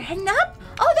 Oh, you're heading up?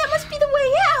 Oh, that must be the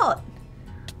way out.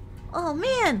 Oh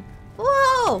man.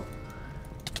 Whoa.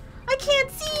 I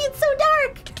can't see. It's so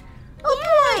dark. Oh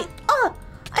boy. Oh,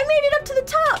 I made it up to the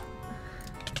top.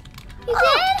 You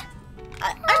did?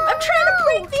 I'm trying to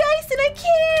break the ice and I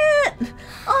can't.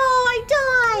 Oh,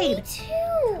 I Me died.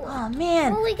 too. Oh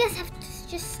man. Well, we guess have to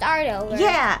just start over.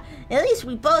 Yeah. At least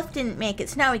we both didn't make it,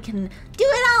 so now we can do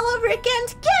it all over again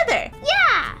together.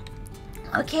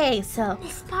 Yeah. Okay, so.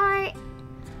 This part.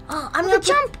 Oh, I'm The gonna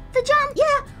jump. The jump.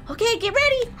 Yeah. Okay, get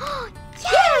ready.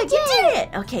 Yeah, You did it.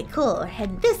 Okay, cool. We're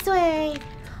heading this way.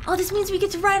 Oh, this means we get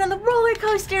to ride on the roller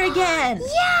coaster again. Yeah,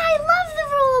 I love the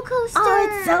roller coaster. Oh,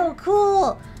 it's so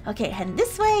cool. Okay, heading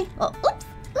this way. Oh, oops.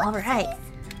 All right.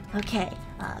 Okay,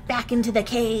 back into the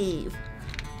cave.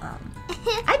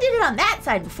 I did it on that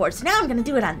side before, so now I'm gonna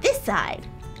do it on this side.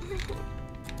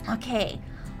 Okay,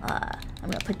 I'm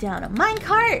gonna put down a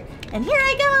minecart, and here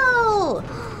I go!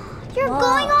 You're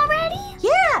going already?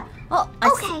 Yeah! Oh,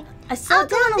 Okay. I slowed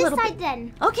down a little this side bit.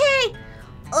 then. Okay!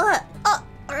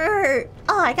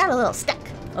 I got a little stuck.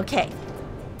 Okay.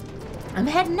 I'm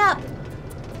heading up.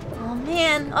 Oh,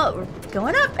 man. Oh, we're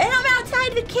going up, and I'm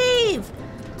outside the cave!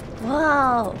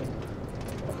 Wow.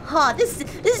 Oh, this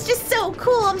is just so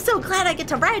cool. I'm so glad I get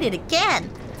to ride it again.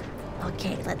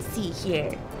 Okay, let's see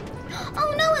here.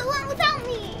 Oh no, it went without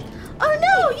me. Oh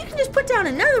no, you can just put down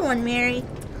another one, Mary.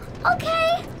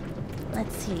 Okay.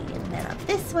 Let's see, and then up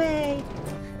this way.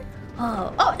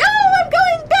 Oh no, I'm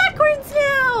going backwards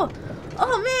now.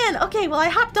 Oh man, okay, well I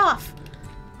hopped off.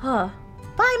 Bye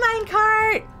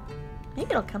minecart.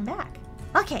 Maybe it'll come back.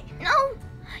 Okay. No.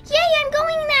 Yay, I'm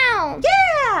going now.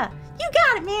 Yeah, you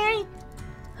got it, Mary.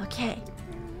 Okay,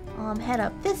 head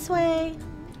up this way.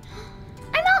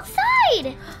 I'm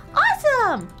outside.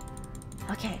 Awesome.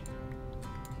 Okay.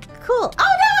 Cool.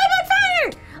 Oh no, I'm on fire!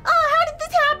 Oh, how did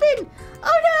this happen?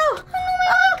 Oh no! Oh no, my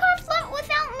minecart flew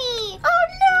without me. Oh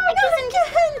no, not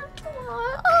again!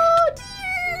 Oh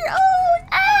dear! Oh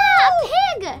no! Ah, a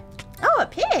pig! Oh, a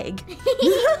pig!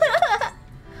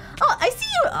 Oh, I see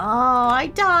you! Oh, I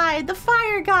died. The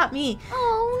fire got me.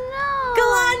 Oh Go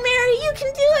on, Mary, you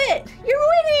can do it! You're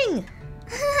winning!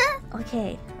 no!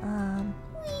 Okay,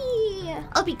 Wee.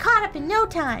 I'll be caught up in no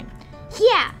time.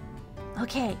 Yeah.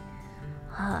 Okay,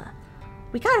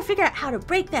 we gotta figure out how to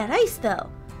break that ice, though.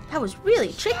 That was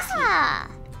really tricksy. Yeah.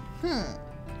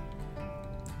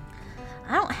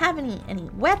 I don't have any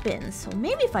weapons, so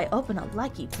maybe if I open a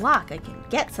lucky block, I can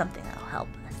get something that'll help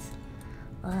us.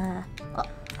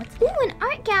 What's that? Ooh, an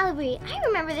art gallery. I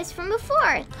remember this from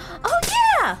before. Oh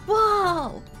yeah!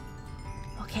 Whoa!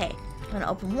 Okay, I'm gonna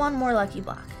open one more lucky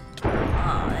block.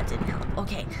 Oh, that didn't help.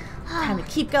 Okay, time to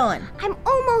keep going. I'm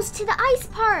almost to the ice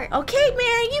part. Okay,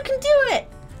 Mary, you can do it!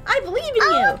 I believe in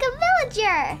Oh, you! look, a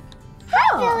villager.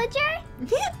 Hi,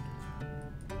 villager. Yeah.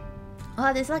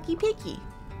 Oh, there's Lucky Piggy.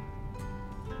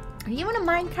 Are you in a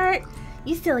minecart?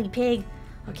 You silly pig.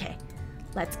 Okay,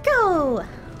 let's go.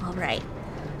 All right,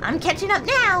 I'm catching up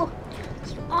now.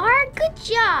 You are? Good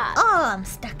job. Oh, I'm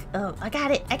stuck. Oh, I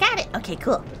got it. Okay,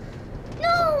 cool.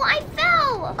 No, I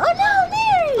fell. Oh no,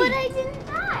 Mary! But I didn't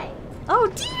die. Oh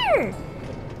dear!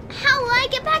 How will I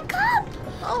get back up?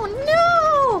 Oh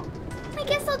no! I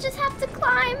guess I'll just have to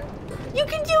climb. You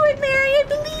can do it, Mary! I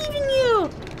believe in you!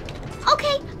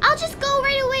 Okay, I'll just go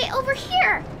right away over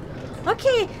here.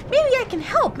 Okay, maybe I can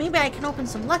help. Maybe I can open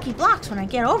some lucky blocks when I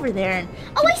get over there and...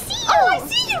 Oh, I see you! Oh, I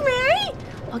see you,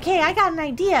 Mary! Okay, I got an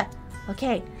idea.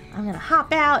 Okay, I'm gonna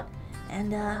hop out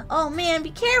and, oh man,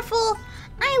 be careful!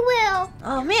 I will.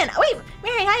 Oh man, wait,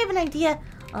 Mary, I have an idea.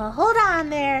 Hold on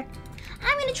there.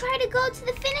 I'm gonna try to go to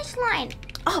the finish line.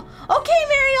 Oh, okay,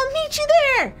 Mary, I'll meet you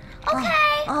there.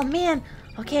 Okay. Oh man,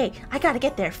 okay, I gotta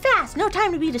get there fast. No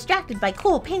time to be distracted by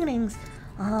cool paintings.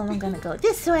 I'm gonna go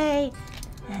this way.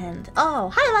 And,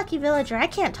 oh, hi, Lucky Villager. I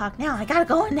can't talk now. I gotta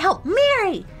go and help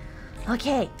Mary.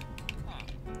 Okay.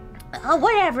 Oh,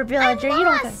 whatever, Villager. I'm You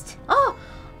don't. lost. Oh,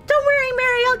 don't worry,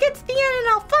 Mary. I'll get to the end and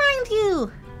I'll find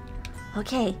you.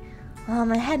 Okay. I'm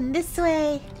heading this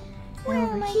way. Where and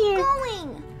over am I here.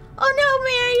 going? Oh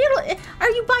no, Mary. Are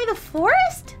you by the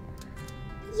forest?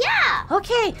 Yeah.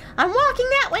 Okay, I'm walking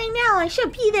that way now. I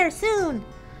should be there soon.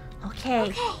 Okay.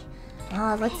 Okay.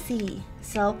 Let's see.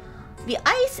 So, the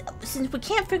ice, since we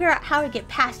can't figure out how to get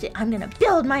past it, I'm gonna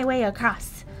build my way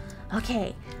across.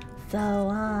 Okay.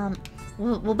 So,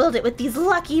 we'll build it with these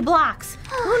lucky blocks.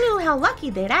 Who knew how lucky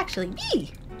they'd actually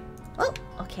be? Oh,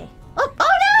 okay. Oh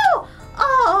no!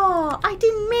 Oh, I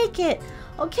didn't make it.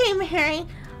 Okay, Mary.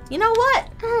 You know what?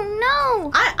 Oh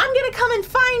no. I'm gonna come and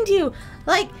find you.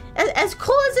 Like, as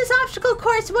cool as this obstacle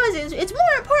course was, it's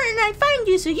more important I find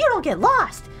you so you don't get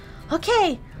lost.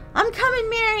 Okay, I'm coming,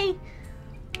 Mary.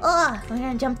 I'm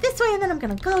gonna jump this way and then I'm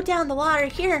gonna go down the water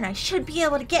here and I should be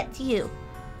able to get to you.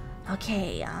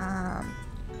 Okay,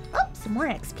 oh, some more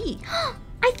XP.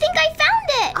 I think I found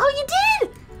it. Oh, you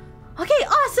did? Okay,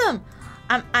 awesome.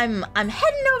 I'm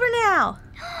heading over now.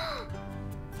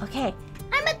 Okay.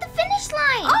 I'm at the finish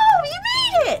line. Oh, you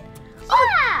made it! Yeah.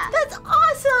 Oh, that's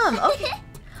awesome! Okay,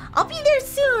 I'll be there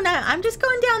soon. I'm just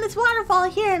going down this waterfall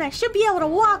here and I should be able to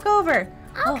walk over.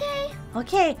 Okay. Oh,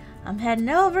 okay, I'm heading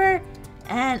over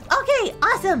and okay,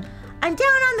 awesome! I'm down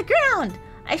on the ground.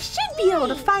 I should be able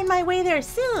to find my way there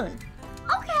soon.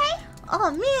 Okay.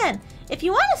 Oh man, if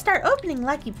you want to start opening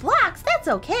lucky blocks, that's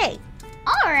okay.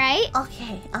 All right.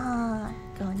 Okay,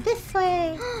 going this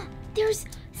way. There's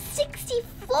 64.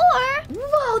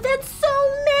 Whoa, that's so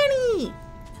many!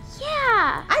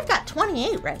 Yeah. I've got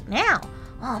 28 right now.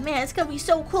 Oh man, it's gonna be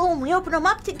so cool when we open them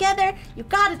up together. You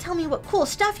gotta tell me what cool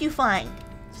stuff you find.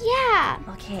 Yeah.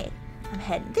 Okay, I'm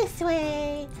heading this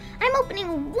way. I'm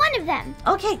opening one of them.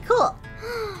 Okay, cool.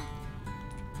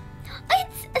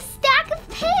 It's a stack of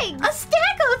pigs. A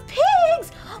stack of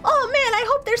pigs! Oh man, I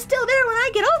hope they're still there when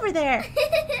I get over there.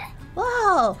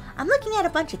 Whoa, I'm looking at a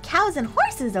bunch of cows and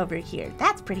horses over here.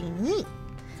 That's pretty neat.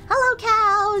 Hello,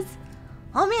 cows.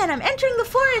 Oh man, I'm entering the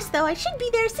forest though. I should be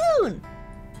there soon.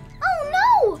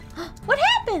 Oh no! What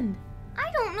happened?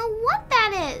 I don't know what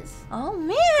that is. Oh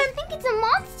man. I think it's a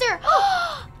monster.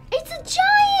 It's a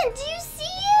giant. Do you see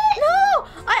it? No,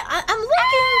 I'm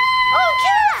looking. Oh,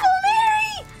 careful,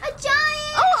 Mary. A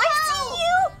giant. Oh, I see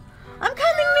you. I'm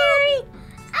coming, Mary.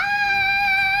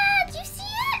 Ah! Do you see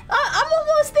it? I'm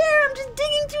almost there. I'm just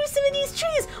digging through some of these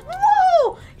trees.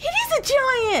 Whoa, it is a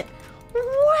giant.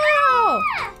 Wow.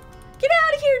 Ah! Get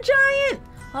out of here, giant.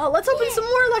 Oh, let's open some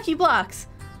more lucky blocks.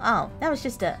 Oh, that was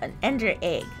just an ender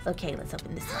egg. Okay, let's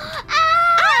open this one.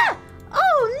 Ah!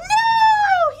 Oh,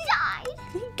 no. Died.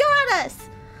 He got us.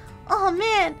 Oh,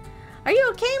 man. Are you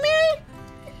okay, Mary?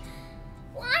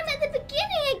 Well, I'm at the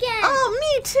beginning again. Oh,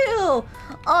 me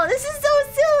too. Oh, this is so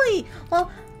silly.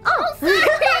 Well, sorry.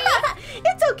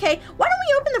 It's okay. Why don't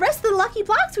we open the rest of the lucky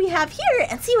blocks we have here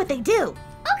and see what they do?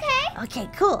 Okay. Okay,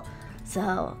 cool.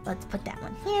 So let's put that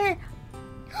one here.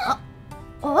 Oh,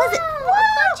 what was it? Whoa,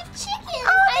 a bunch of chickens.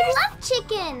 Oh, I love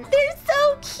chicken. They're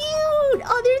so cute.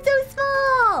 Oh, they're so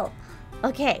small.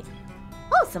 Okay.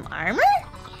 Oh, some armor?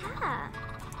 Yeah.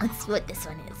 Let's see what this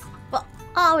one is. Well,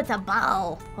 oh, it's a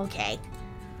bow. Okay.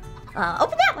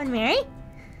 Open that one, Mary.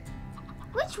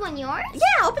 Which one, yours?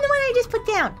 Yeah, open the one I just put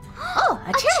down. Oh,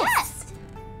 a chest.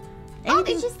 Oh, Anything?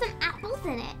 there's just some apples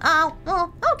in it. Oh,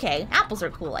 well, okay. Apples are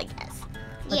cool, I guess.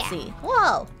 Let's Yeah. see.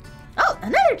 Whoa. Oh,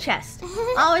 another chest.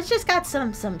 Oh, it's just got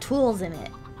some tools in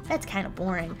it. That's kind of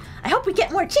boring. I hope we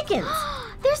get more chickens.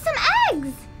 There's some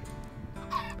eggs.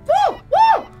 Whoa,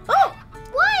 whoa. Oh,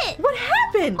 What? what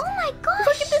happened? Oh my gosh.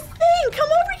 Look at this thing. Come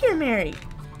over here, Mary.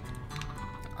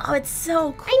 Oh, it's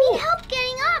so cool. I need help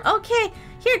getting up. Okay,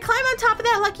 here, climb on top of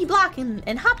that lucky block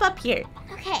and hop up here.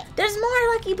 Okay. There's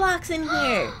more lucky blocks in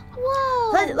here.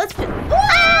 Whoa. Let's put.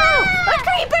 Whoa! A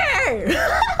creeper!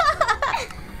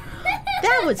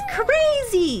 That was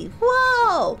crazy.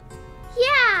 Whoa.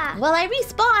 Yeah. Well, I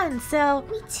respawned, so.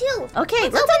 Me too. Okay,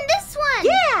 Let's open this one.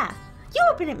 Yeah. You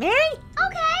open it, Mary.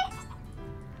 Okay.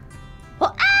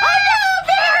 Well, oh no,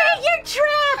 Mary, you're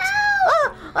trapped.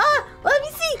 Let me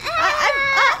see.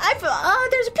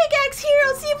 There's a pickaxe here.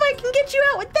 I'll see if I can get you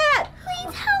out with that.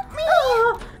 Please help me.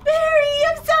 Oh, Mary,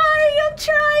 I'm sorry. I'm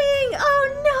trying. Oh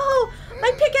no,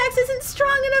 my pickaxe isn't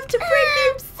strong enough to break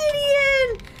the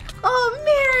obsidian. Oh,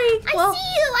 Mary. I see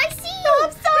you. Oh,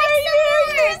 I'm sorry, Mary.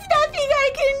 There's nothing I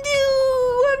can do.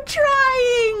 I'm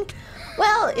trying.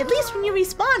 Well, at least when you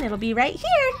respawn, it'll be right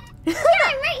here. Yeah,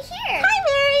 I'm right here. Hi,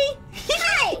 Mary.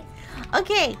 Hi.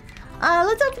 Okay,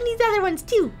 let's open these other ones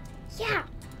too. Yeah.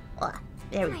 Oh,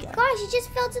 there Oh we my go. gosh, it just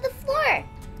fell to the floor.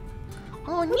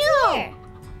 Oh What's no! here?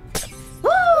 Whoa!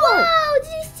 Whoa,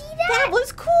 did you see that? That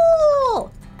was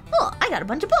cool. Oh, I got a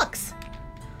bunch of books.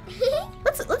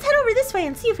 Let's head over this way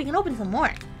and see if we can open some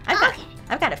more. I've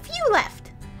got a few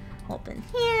left. Open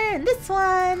here and this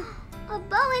one. A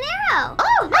bow and arrow.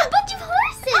 Oh, A bunch of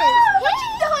horses.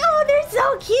 Oh, they're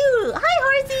so cute. Hi,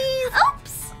 horsies.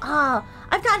 Oops. Oh,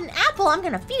 I've got an apple. I'm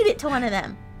gonna feed it to one of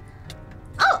them.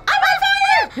 Oh, I'm on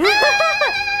fire!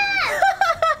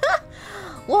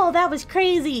 Whoa, that was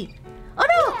crazy. Oh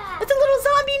no, Yeah. it's a little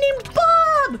zombie named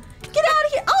Bob. Get out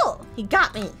of here. Oh, he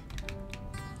got me.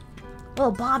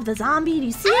 Little Bob the zombie. Do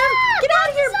you see him? Get out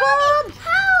of here, Bob.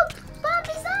 Help! Bob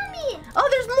the zombie. Oh,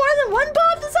 there's more than one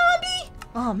Bob the zombie?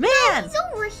 Oh, man. He's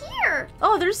over here.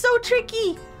 Oh, they're so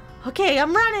tricky. Okay,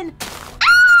 I'm running. Ah!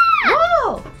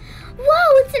 Whoa,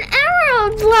 Whoa, it's an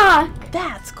arrow block.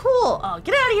 that's cool. Oh,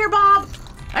 get out of here, Bob.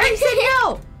 I already said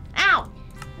no. Ow.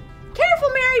 Careful,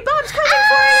 Mary. Bob's coming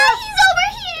for you. He's over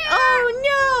here.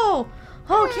 Oh,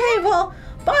 no. Okay, well,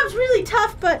 Bob's really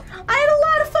tough, but I had a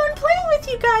lot of fun playing with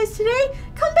you guys today.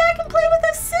 Come back and play with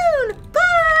us soon.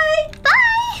 Bye.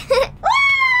 Bye.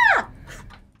 Ah!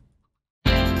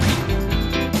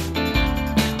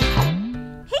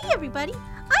 Hey, everybody.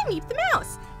 I'm Meep the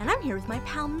Mouse, and I'm here with my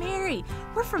pal Mary.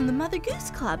 We're from the Mother Goose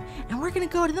Club, and we're going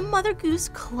to go to the Mother Goose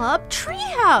Club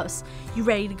treehouse. You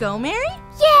ready to go, Mary?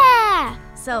 Yeah.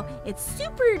 So it's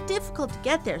super difficult to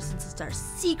get there since it's our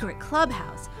secret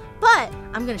clubhouse. But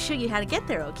I'm going to show you how to get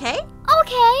there, okay?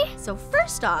 Okay. So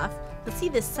first off, you'll see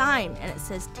this sign, and it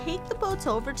says, take the boats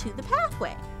over to the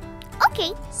pathway.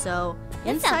 Okay. So That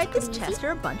inside sounds this pretty chest easy.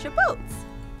 are a bunch of boats.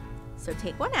 So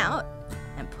take one out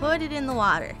and put it in the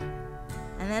water.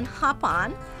 and then hop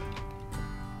on,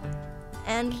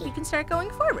 and we can start going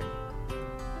forward.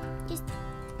 Just,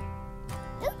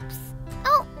 oops.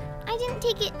 Oh, I didn't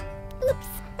take it. Oops.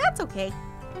 That's okay.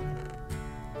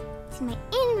 It's in my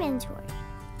inventory.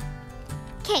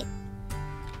 Okay,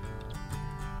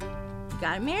 You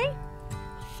got it, Mary?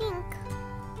 I think.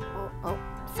 Oh,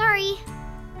 sorry.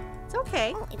 It's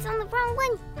okay. Oh, it's on the wrong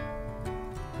one.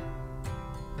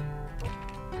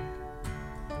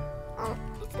 Oh,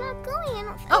 it's not going. I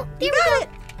don't. Oh, there you we got go. it.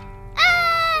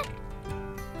 Ah!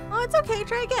 Oh, it's okay.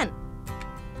 Try again.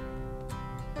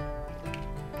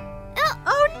 Oh.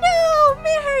 Oh no,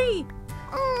 Mary!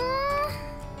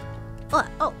 Aw.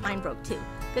 Oh, mine broke too.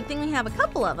 Good thing we have a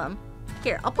couple of them.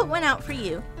 Here, I'll put one out for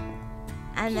you.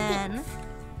 And then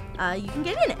you can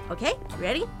get in it, okay?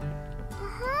 Ready?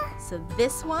 Uh-huh. So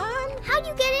this one. How'd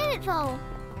you get in it though?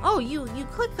 Oh, you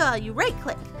click, you right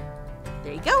click.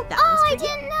 There you go. That Oh, one's I for you.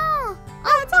 didn't know.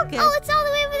 Oh, it's all good. Oh, it's all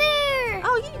the way over there.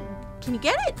 Oh, can you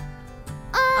get it?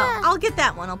 Oh, I'll get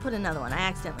that one. I'll put another one. I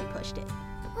accidentally pushed it.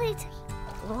 Wait.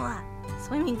 Ugh,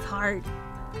 swimming's hard.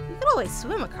 You could always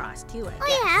swim across too, I Oh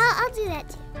guess. yeah, I'll do that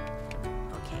too.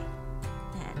 Okay.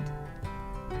 And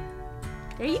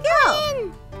there you go.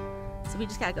 In. So we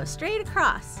just gotta go straight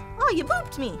across. Oh, you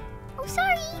booped me. Oh,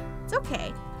 sorry. It's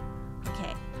okay.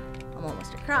 Okay, I'm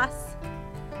almost across.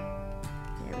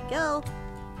 There we go.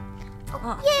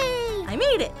 Oh, Yay! I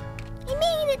made it. I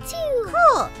made it too.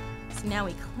 Cool. So now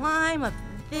we climb up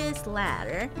this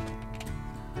ladder.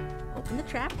 Open the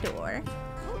trap door.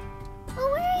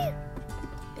 Oh, where are you?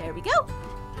 There we go.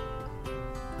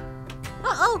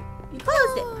 Uh-oh, you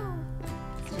closed it. Oh,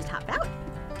 So just hop out.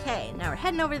 Okay, now we're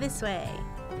heading over this way.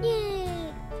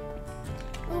 yay!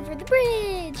 Over the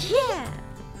bridge. Yeah.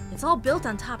 It's all built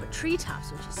on top of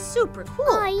treetops, which is super cool.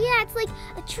 Oh yeah, it's like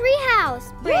a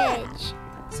treehouse Yeah. bridge.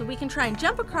 So we can try and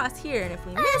jump across here, and if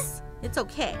we miss, it's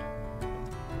okay.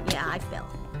 Yeah, I fell.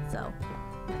 So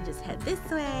we can just head this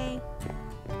way.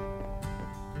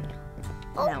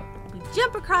 Oh. Now we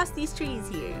jump across these trees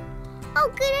here. Oh,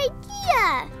 good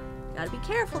idea. Gotta be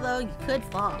careful though, you could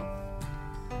fall.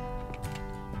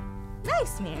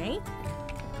 Nice, Mary.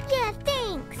 Yeah,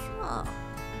 thanks. Oh,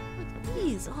 look at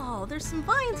these. Oh, there's some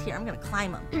vines here. I'm gonna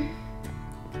climb them.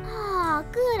 Oh,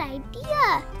 good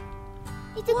idea.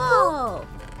 It's a cool. Whoa,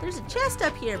 there's a chest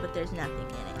up here, but there's nothing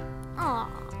in it. Oh,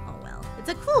 Oh well, it's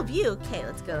a cool view. Okay,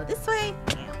 let's go this way.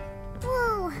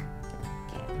 whoa.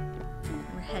 Okay,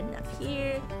 we're heading up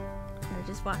here. We're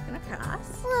just walking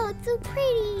across. Whoa, it's so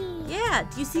pretty. Yeah,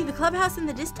 do you see the clubhouse in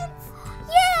the distance?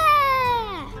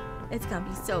 Yeah. It's gonna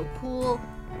be so cool.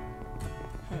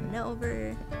 Heading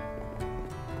over.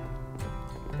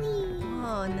 Whee.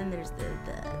 Oh, and then there's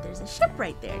there's a ship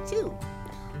right there too.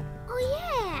 Oh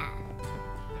yeah.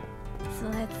 So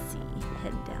let's see,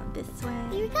 heading down this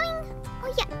way. You're going?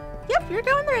 Oh yeah. Yep, you're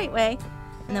going the right way.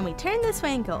 And then we turn this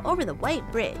way and go over the white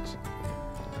bridge.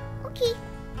 Okay.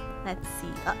 Let's see.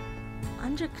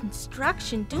 Under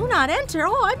construction, do not enter.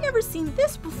 Oh, I've never seen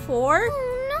this before.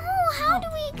 Oh no, how do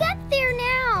we get there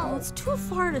Oh, now? it's too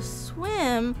far to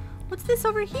swim. What's this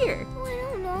over here? Oh,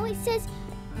 I don't know. It says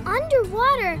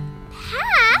underwater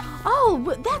path.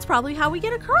 Oh, that's probably how we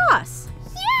get across.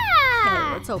 Okay,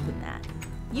 Yeah. let's open that.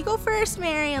 You go first,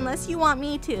 Mary, unless you want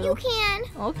me to. You can.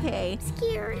 Okay.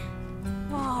 Scared.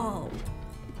 Whoa.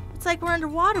 It's like we're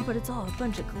underwater, but it's all a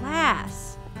bunch of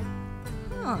glass.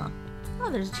 Huh. Oh,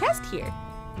 there's a chest here.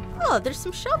 Oh, there's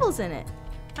some shovels in it.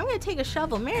 I'm gonna take a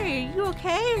shovel. Mary, are you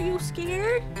okay? Are you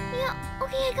scared? Yeah.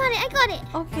 Okay, I got it. I got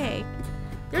it. Okay.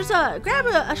 Grab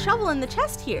a shovel in the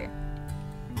chest here.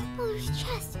 Oh, there's a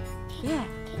chest. Okay. Yeah.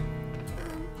 Okay.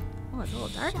 Oh, it's a little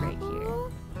dark right here.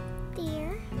 Shovel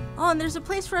there. Oh, and there's a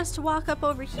place for us to walk up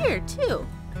over here, too.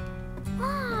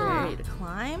 Ah. Ready to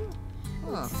climb?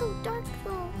 Oh, It's so dark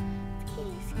though.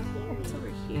 It's getting what's scary.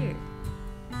 over here?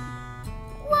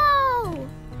 Whoa.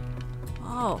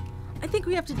 Oh, I think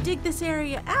we have to dig this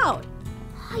area out.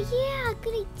 Oh yeah,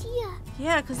 good idea.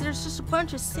 Yeah, because there's just a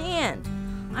bunch of sand.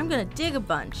 I'm gonna dig a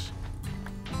bunch.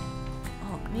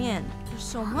 Oh man, there's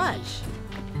so much.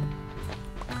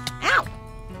 Ow!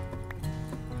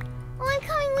 Oh, I'm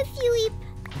coming with you,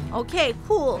 Eep. Okay,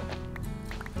 cool.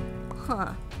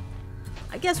 Huh.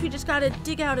 I guess we just gotta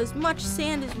dig out as much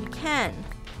sand as we can.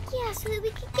 Yeah, so that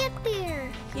we can get there.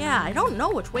 Yeah, I don't know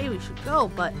which way we should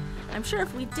go, but I'm sure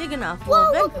if we dig enough,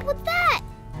 Whoa, we'll look, what's that?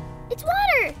 It's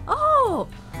water. Oh!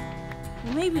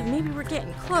 Maybe we're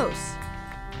getting close.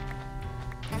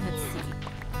 Let's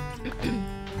see.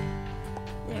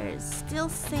 There's still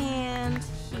sand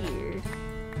here.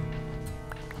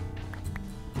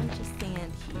 Bunch of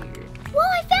sand here. Whoa,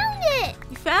 I found it.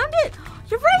 You found it?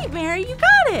 You're right, Mary. You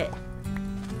got it.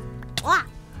 Wah!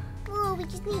 we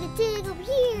just need to dig over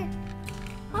here.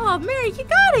 Oh, Mary, you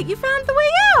got it. You found the way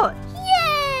out.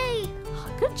 Yay! Oh,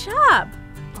 good job.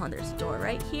 Oh, there's a door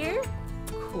right here.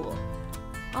 Cool.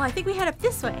 Oh, I think we head up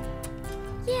this way.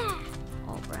 Yeah.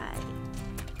 All right.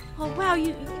 Oh, wow,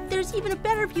 there's even a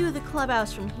better view of the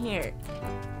clubhouse from here.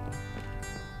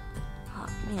 Oh,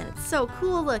 man, it's so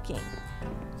cool looking.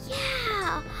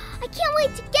 Yeah. I can't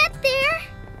wait to get there.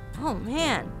 Oh,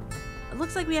 man. It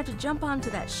looks like we have to jump onto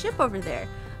that ship over there.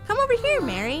 Come over here,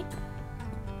 Mary.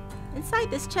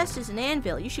 Inside this chest is an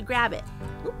anvil. You should grab it.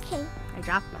 Okay. I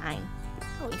dropped mine.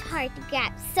 Oh, it's hard to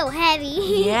grab. So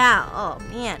heavy. Yeah. Oh,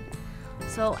 man.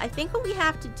 So I think what we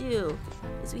have to do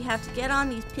is we have to get on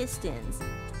these pistons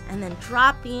and then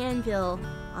drop the anvil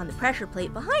on the pressure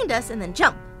plate behind us and then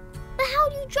jump. But how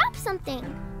do you drop something?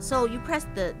 So you press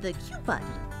the Q button,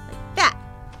 like that.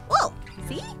 Whoa,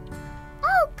 see?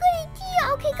 Oh, good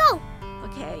idea. Okay, go.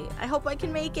 Okay, I hope I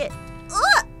can make it.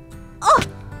 Ugh!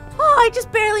 Oh, I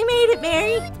just barely made it,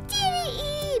 Mary. You did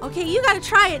it, Eve. Okay, you gotta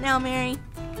try it now, Mary.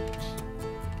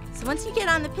 So once you get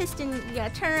on the piston, you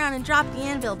gotta turn around and drop the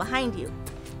anvil behind you.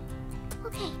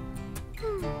 Okay.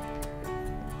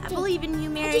 I believe in you,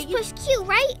 Mary. I just push Q,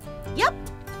 right? Yep.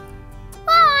 Wow,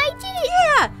 I did it.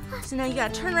 Yeah. So now you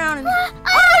gotta turn around and... Oh,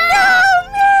 no,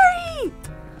 Mary!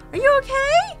 Are you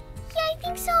okay? Yeah, I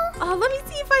think so. Let me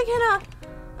see if I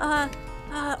can,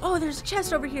 oh, there's a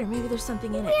chest over here. Maybe there's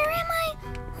something in it. Where am I?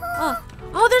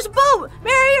 Oh, there's a boat!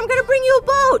 Mary, I'm gonna bring you a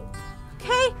boat!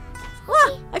 Okay?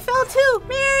 I fell too!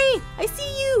 Mary, I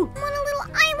see you! I'm on a little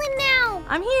island now.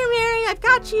 I'm here, Mary. I've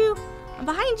got you. I'm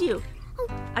behind you.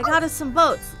 I got us some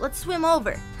boats. Let's swim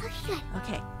over. Okay, good.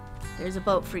 Okay. There's a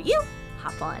boat for you.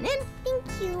 Hop on in.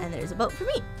 Thank you. And there's a boat for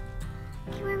me.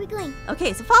 Okay, where are we going?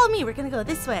 Okay, so follow me. We're gonna go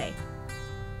this way.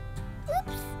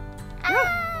 Oops.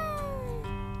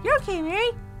 You're okay,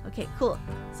 Mary? Okay, cool.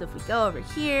 So if we go over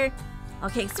here...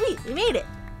 Okay, sweet. We made it.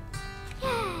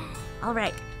 Yeah. All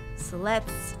right. So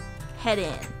let's head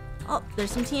in. Oh, there's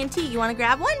some TNT. You want to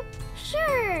grab one?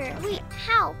 Sure. Wait,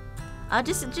 how?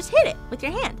 Just hit it with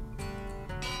your hand.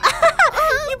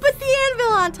 You put the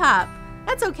anvil on top.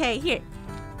 That's okay. Here.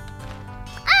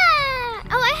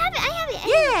 Oh, I have it.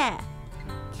 Yeah.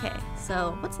 Okay,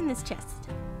 so what's in this chest?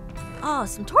 Oh,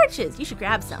 some torches. You should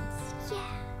grab some. Yeah.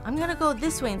 I'm gonna go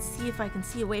this way and see if I can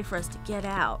see a way for us to get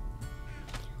out.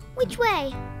 Which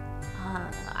way?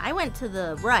 I went to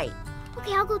the right.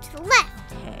 Okay, I'll go to the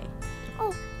left. Okay.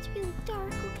 Oh, it's really dark.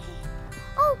 Okay.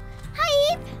 Oh,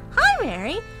 hi, Eve. Hi,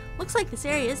 Mary. Looks like this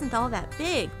area isn't all that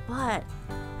big, but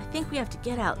I think we have to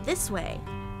get out this way.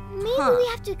 Maybe we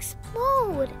have to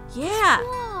explode. Yeah.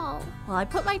 Wow. Well, I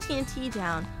put my TNT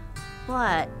down,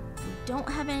 but we don't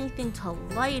have anything to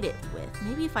light it with.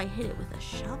 Maybe if I hit it with a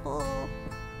shovel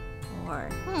or,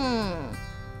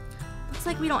 looks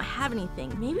like we don't have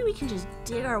anything. Maybe we can just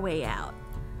dig our way out.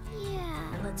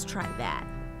 Yeah. Let's try that.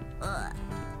 Ugh.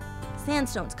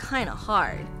 Sandstone's kind of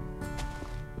hard.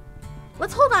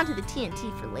 Let's hold on to the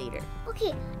TNT for later.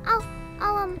 Okay,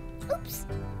 oops.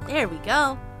 There we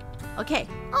go. Okay.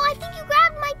 Oh, I think you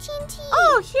grabbed my TNT.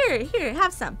 Oh, here,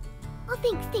 have some. Oh,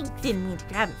 thanks. Didn't mean to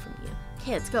grab it from you.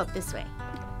 Okay, let's go up this way.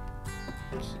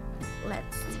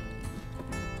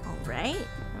 All right.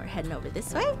 We're heading over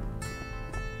this way.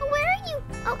 Oh, where are you?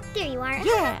 Oh, there you are.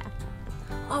 Yeah.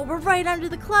 Oh, we're right under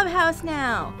the clubhouse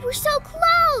now. We're so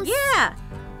close. Yeah.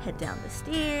 Head down the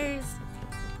stairs.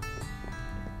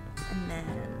 And then,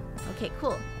 okay,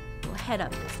 cool. We'll head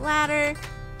up this ladder.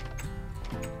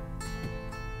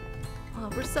 Oh,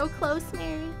 we're so close,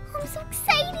 Mary. I'm so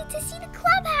excited to see the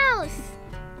clubhouse.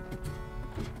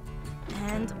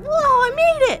 And, whoa, I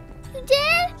made it. You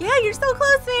did? Yeah, you're so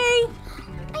close, Mary.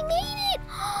 I made it.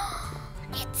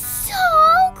 It's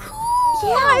so cool.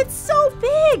 Yeah, it's so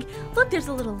big. Look, there's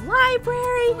a little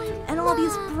library and all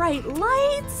these love. bright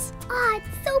lights. Ah,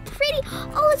 it's so pretty.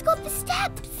 Oh, let's go up the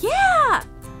steps. Yeah.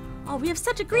 Oh, we have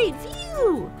such a great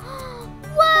view.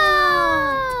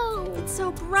 Whoa. It's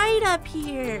so bright up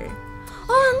here.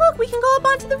 Oh, and look, we can go up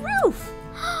onto the roof.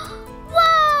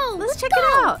 Whoa. Let's check go. it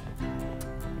out.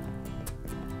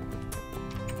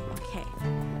 Okay.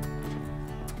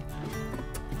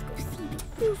 Let's go see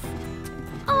the roof.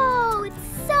 Oh, it's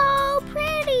so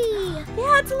pretty.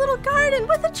 Yeah, it's a little garden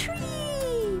with a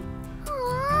tree. Aww.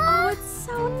 Oh, it's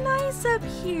so nice up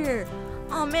here.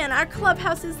 Oh man, our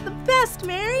clubhouse is the best,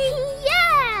 Mary.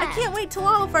 Yeah. I can't wait till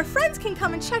all of our friends can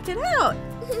come and check it out.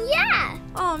 Yeah.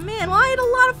 Oh man, well I had a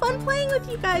lot of fun playing with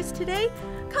you guys today.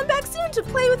 Come back soon to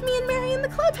play with me and Mary in the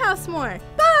clubhouse more.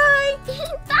 Bye.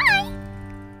 Bye.